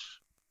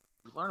much.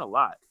 You learn a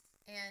lot.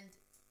 And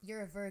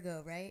you're a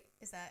Virgo, right?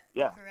 Is that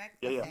correct?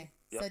 Yeah, okay.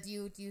 Yeah. So do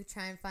you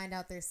try and find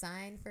out their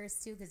sign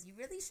first too? Because you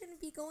really shouldn't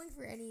be going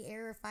for any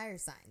air or fire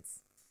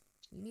signs.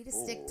 You need to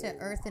stick to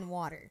earth and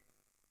water.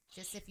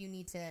 Just if you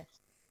need to,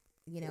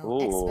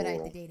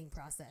 expedite the dating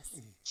process.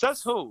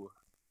 Says who?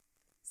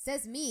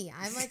 Says me.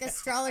 I'm like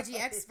astrology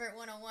expert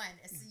 101.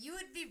 So you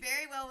would be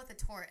very well with a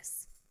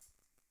Taurus.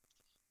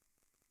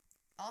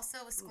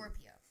 Also a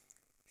Scorpio.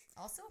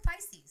 Also a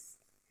Pisces.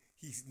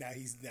 He's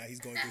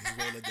going through his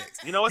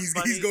Rolodex. You know what's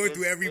funny? He's going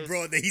through every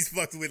broad that he's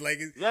fucked with. Like,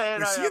 is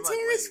she a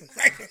Taurus?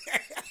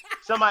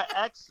 So my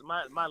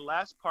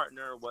last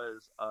partner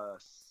was a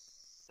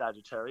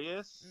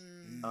Sagittarius.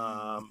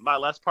 My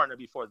last partner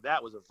before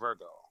that was a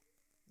Virgo.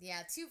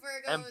 Yeah, 2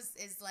 Virgos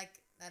is like,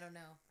 I don't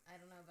know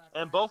about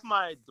that. And both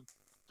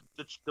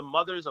the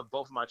mothers of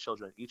both of my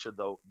children, each of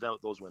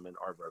those women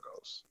are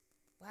Virgos.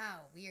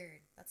 Wow,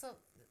 weird. That's a...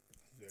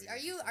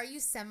 Are you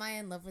semi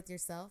in love with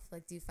yourself?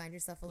 Like, do you find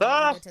yourself a little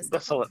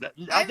egotistical?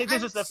 I think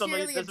there's a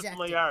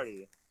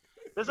familiarity.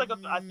 There's like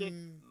I think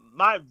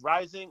my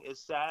rising is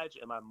Sag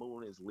and my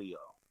moon is Leo.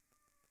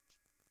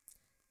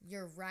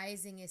 Your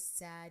rising is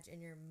Sag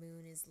and your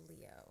moon is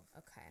Leo.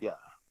 Okay. Yeah.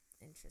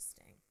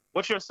 Interesting.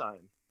 What's your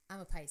sign? I'm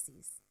a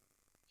Pisces.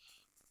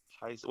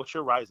 What's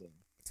your rising?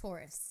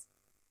 Taurus.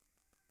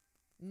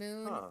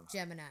 Moon,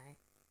 Gemini.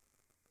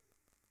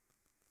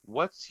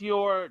 What's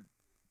your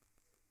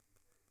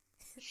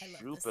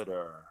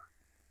Jupiter?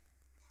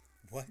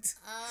 What?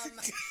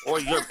 Or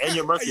your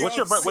Mercury? What's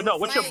your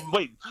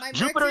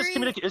Jupiter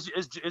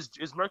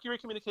is Mercury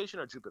communication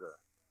or Jupiter?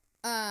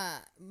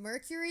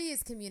 Mercury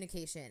is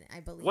communication,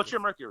 I believe. What's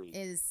your Mercury?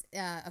 Is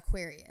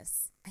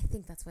Aquarius. I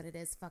think that's what it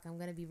is. Fuck, I'm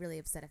gonna be really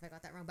upset if I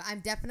got that wrong. But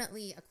I'm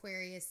definitely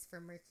Aquarius for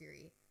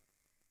Mercury.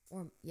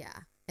 And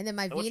then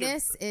my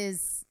Venus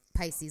is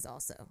Pisces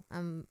also.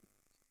 I'm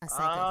a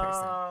psycho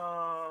person.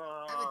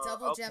 I'm a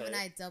double Okay.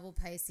 Gemini, double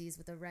Pisces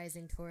with a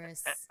rising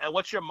Taurus. And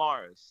what's your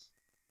Mars?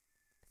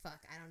 Fuck,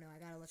 I don't know. I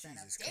gotta look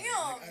Jesus that up.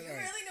 Christ. Damn, you Like,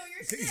 really know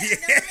your shit. Yeah.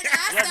 I've never been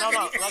asked Yeah, that no,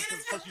 many like,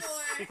 planets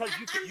before. because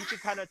you can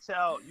kind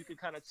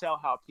of tell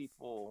how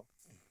people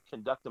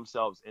conduct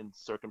themselves in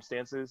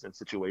circumstances and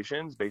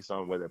situations based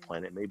on where their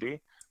planet may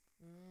be.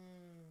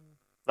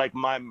 Like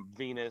my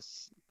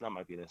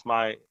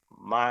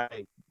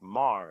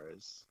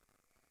Mars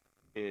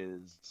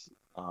is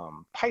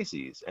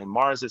Pisces, and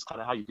Mars is kind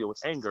of how you deal with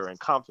anger and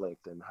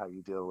conflict and how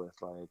you deal with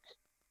like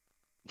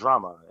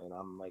drama. And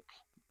I'm like,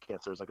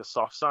 Cancer is like a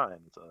soft sign.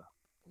 It's a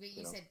Wait,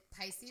 you said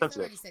Pisces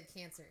sensitive. or you said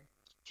Cancer?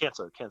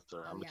 Cancer.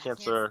 Oh, I'm yeah. a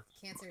Cancer.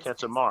 Cancer is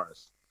Cancer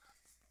Mars.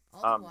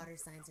 All the water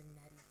signs are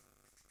nutty.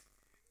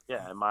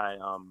 Yeah, and my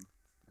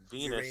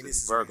Venus Uranus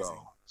is is Virgo, rising.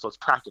 so it's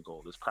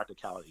practical. There's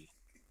practicality.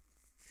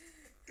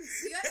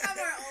 We gotta have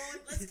our own.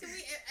 Can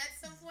we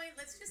at some point?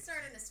 Let's just start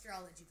an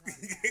astrology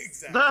podcast.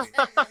 Exactly.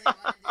 That's what I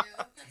really want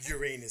to do.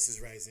 Uranus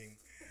is rising.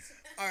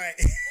 All right.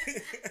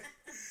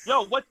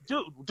 Yo,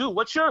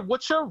 what's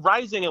your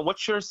rising and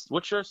what's your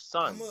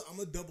sun? I'm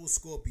a double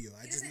Scorpio.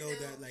 I just know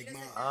that like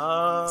my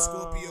Oh.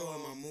 Scorpio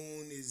and my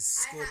moon is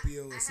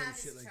Scorpio or some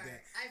shit like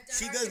that.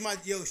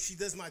 She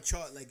does my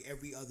chart like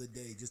every other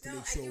day just to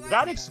make sure we're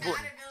That compatible.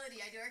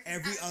 compatibility. I do our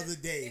Every other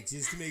day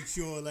just to make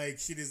sure like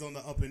shit is on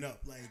the up and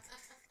up. Like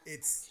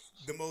it's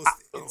the most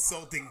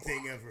insulting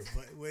thing ever,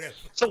 but whatever.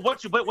 So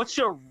what's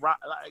your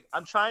like?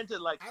 I'm trying to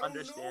like I don't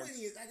understand. know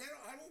any.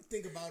 I don't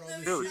think about all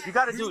this Dude, shit. you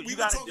gotta do it. We You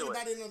were gotta talking do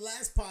about it. it in the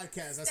last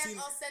podcast. I'll send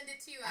it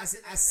to you.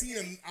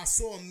 I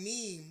saw a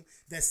meme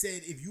that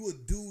said if you a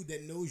dude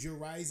that knows your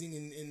rising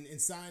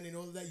and sign and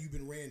all of that, you've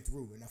been ran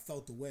through, and I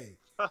felt the way.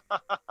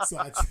 So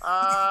I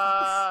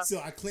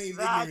claim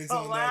ignorance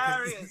on that.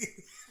 Hilarious.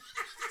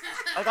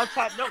 Like I'm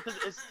trying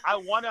because I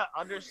want to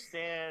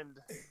understand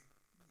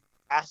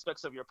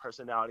aspects of your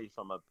personality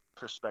from a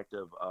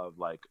perspective of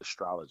like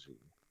astrology.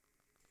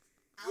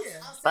 I'll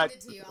Yeah. send Like-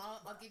 it to you.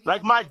 I'll give you.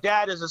 Like my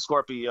dad is a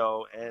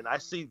Scorpio, and I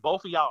see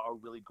both of y'all are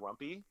really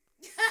grumpy.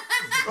 My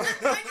dad's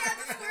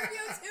a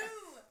Scorpio too.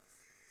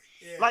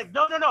 Yeah. Like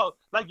no.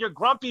 Like you're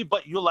grumpy,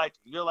 but you're like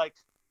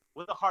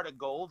with a heart of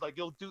gold. Like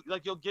you'll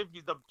give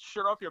you the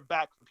shirt off your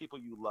back for people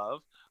you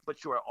love,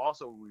 but you are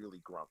also really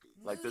grumpy.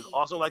 Like there's Moody.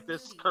 also like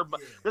It's this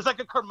moody. there's like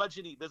a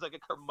curmudgeon-y. There's a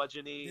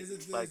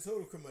like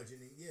total curmudgeon.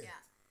 Yeah.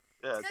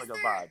 yeah, it's like a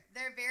Because vibe.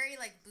 they're very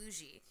like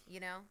bougie, you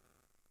know.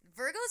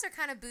 Virgos are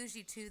kind of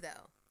bougie too,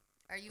 though.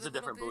 Are you It's a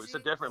little different bougie. bougie? He's a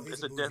different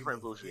bougie bougie.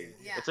 motherfucker.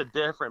 Yeah. It's a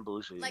different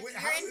bougie. Like- Wait, you're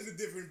how in- is it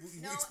different?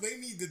 No. Explain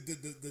me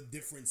the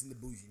difference in the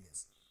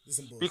bouginess. There's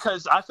some bullshit.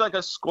 Because I feel like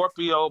a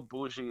Scorpio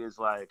bougie is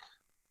like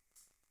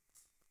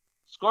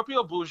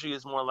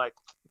more like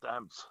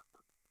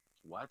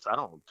what? I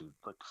don't do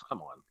like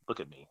come on, look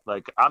at me.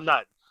 Like I'm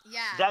not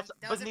Yeah. that's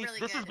that was a beneath really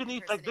this is good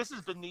beneath like this is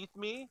impersonation. beneath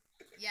me.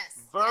 Yes.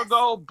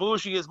 Virgo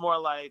bougie is more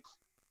like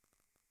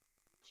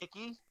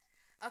kicky.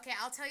 Okay,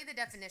 I'll tell you the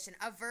definition.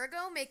 A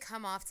Virgo may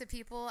come off to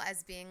people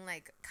as being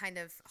like kind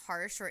of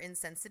harsh or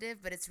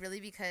insensitive, but it's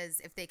really because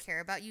if they care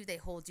about you, they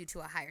hold you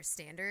to a higher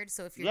standard.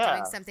 So if you're Yeah.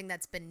 doing something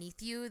that's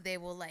beneath you, they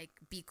will like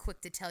be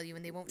quick to tell you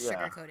and they won't Yeah.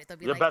 sugarcoat it. They'll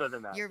be You're like, better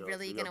than that. "You're though.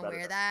 really You're going to better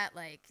wear than that?"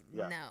 Like,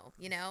 Yeah. no,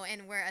 you know?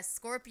 And where a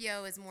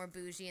Scorpio is more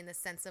bougie in the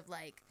sense of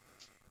like,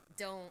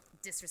 don't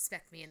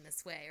disrespect me in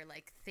this way or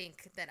like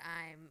think that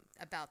I'm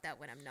about that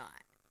when I'm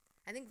not.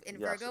 I think in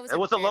Yes. Virgo is And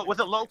with a low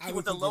I key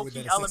would concur with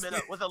that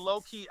assessment. with a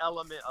low key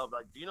element of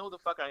like, do you know who the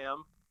fuck I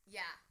am?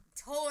 Yeah,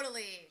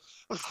 totally.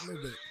 A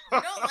little bit.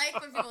 You don't like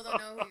when people don't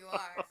know who you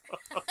are.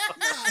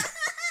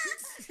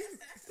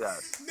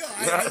 Yes. No,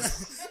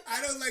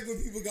 I don't like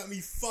when people got me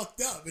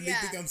fucked up and Yeah.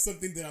 they think I'm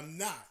something that I'm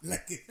not.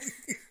 Like,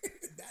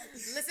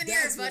 Listen here,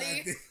 that's what I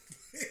buddy. think.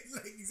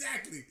 Like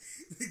exactly.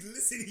 Like,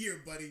 listen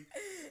here, buddy.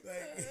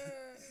 Like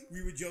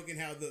we were joking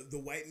how the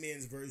white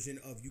man's version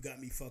of "you got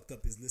me fucked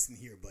up" is "listen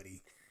here,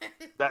 buddy."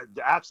 That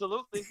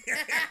absolutely.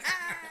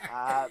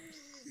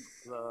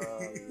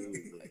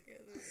 Absolutely.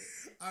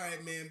 All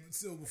right, man.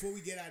 So before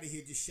we get out of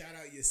here, just shout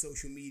out your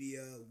social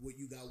media, what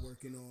you got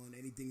working on,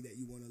 anything that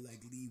you want to like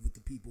leave with the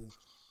people.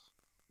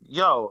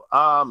 Yo,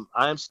 I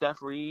am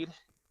Steff Reed,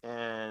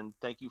 and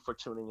thank you for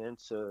tuning in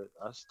to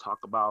us talk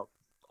about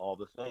all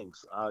the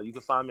things. You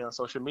can find me on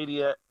social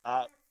media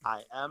at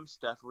I am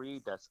Steff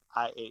Reed. That's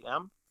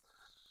IAMSTEFF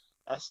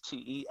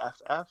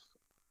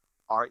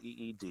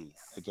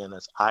Again,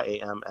 that's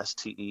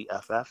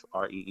IAMSTEFF.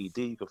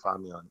 You can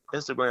find me on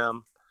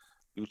Instagram,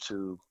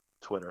 YouTube,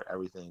 Twitter,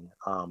 everything.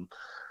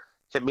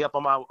 Hit me up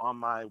on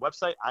my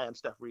website,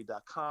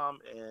 iamsteffreed.com,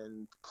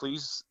 and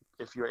please,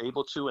 if you're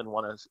able to and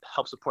want to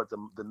help support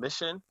the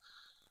mission,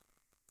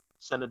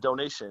 send a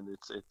donation.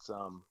 It's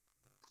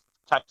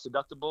tax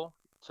deductible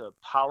to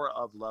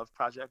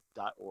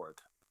powerofloveproject.org.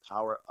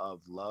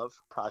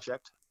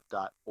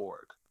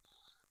 powerofloveproject.org.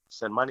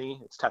 Send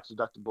money. It's tax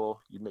deductible.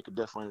 You make a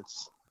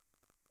difference.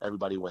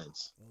 Everybody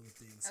wins. All the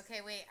things. Okay,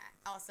 wait.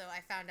 Also,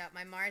 I found out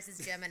my Mars is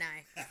Gemini.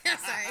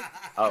 Sorry.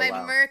 Oh, my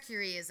wow.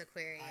 Mercury is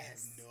Aquarius. I have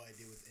no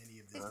idea what any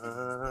of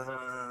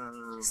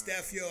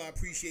Steff, yo, I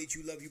appreciate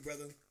you. Love you,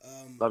 brother.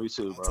 Love you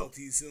too, bro. I'll talk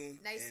to you soon.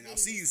 Nice and meeting I'll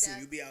see you soon. Steff.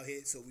 You'll be out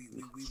here, so we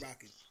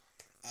rocking.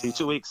 See you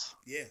 2 weeks.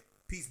 Yeah.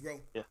 Peace, bro.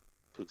 Yeah.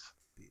 Peace.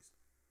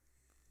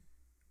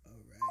 All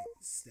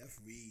right. Steff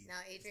Reed. Now,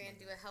 Adrian,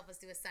 help us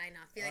do a sign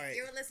off. Be All like, right.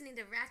 you're listening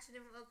to Ratchet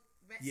and Woke.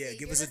 Yeah,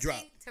 give you're us a drop.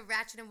 listening To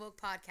Ratchet and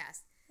Woke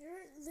podcast. You're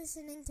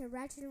listening to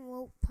Ratchet and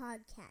Woke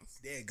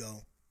podcast. There you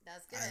go.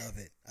 That's good.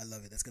 I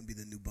love it. That's gonna be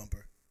the new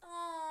bumper.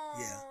 Oh,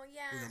 Yeah.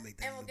 We're gonna make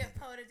that. And we'll get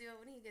Poe to do it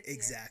when he gets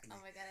Exactly. here.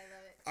 Oh my god, I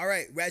love it. All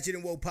right, Ratchet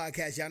and Woke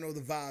podcast. Y'all know the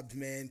vibes,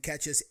 man.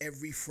 Catch us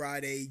every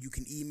Friday. You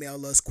can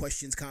email us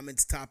questions,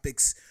 comments,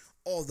 topics,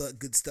 all the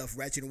good stuff.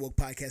 Ratchet and Woke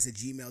podcast at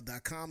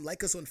gmail.com.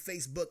 Like us on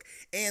Facebook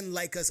and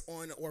like us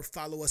on or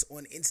follow us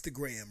on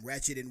Instagram.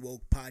 Ratchet and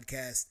Woke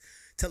podcast.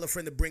 Tell a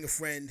friend to bring a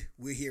friend.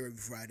 We're here every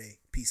Friday.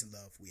 Peace and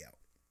love. We out.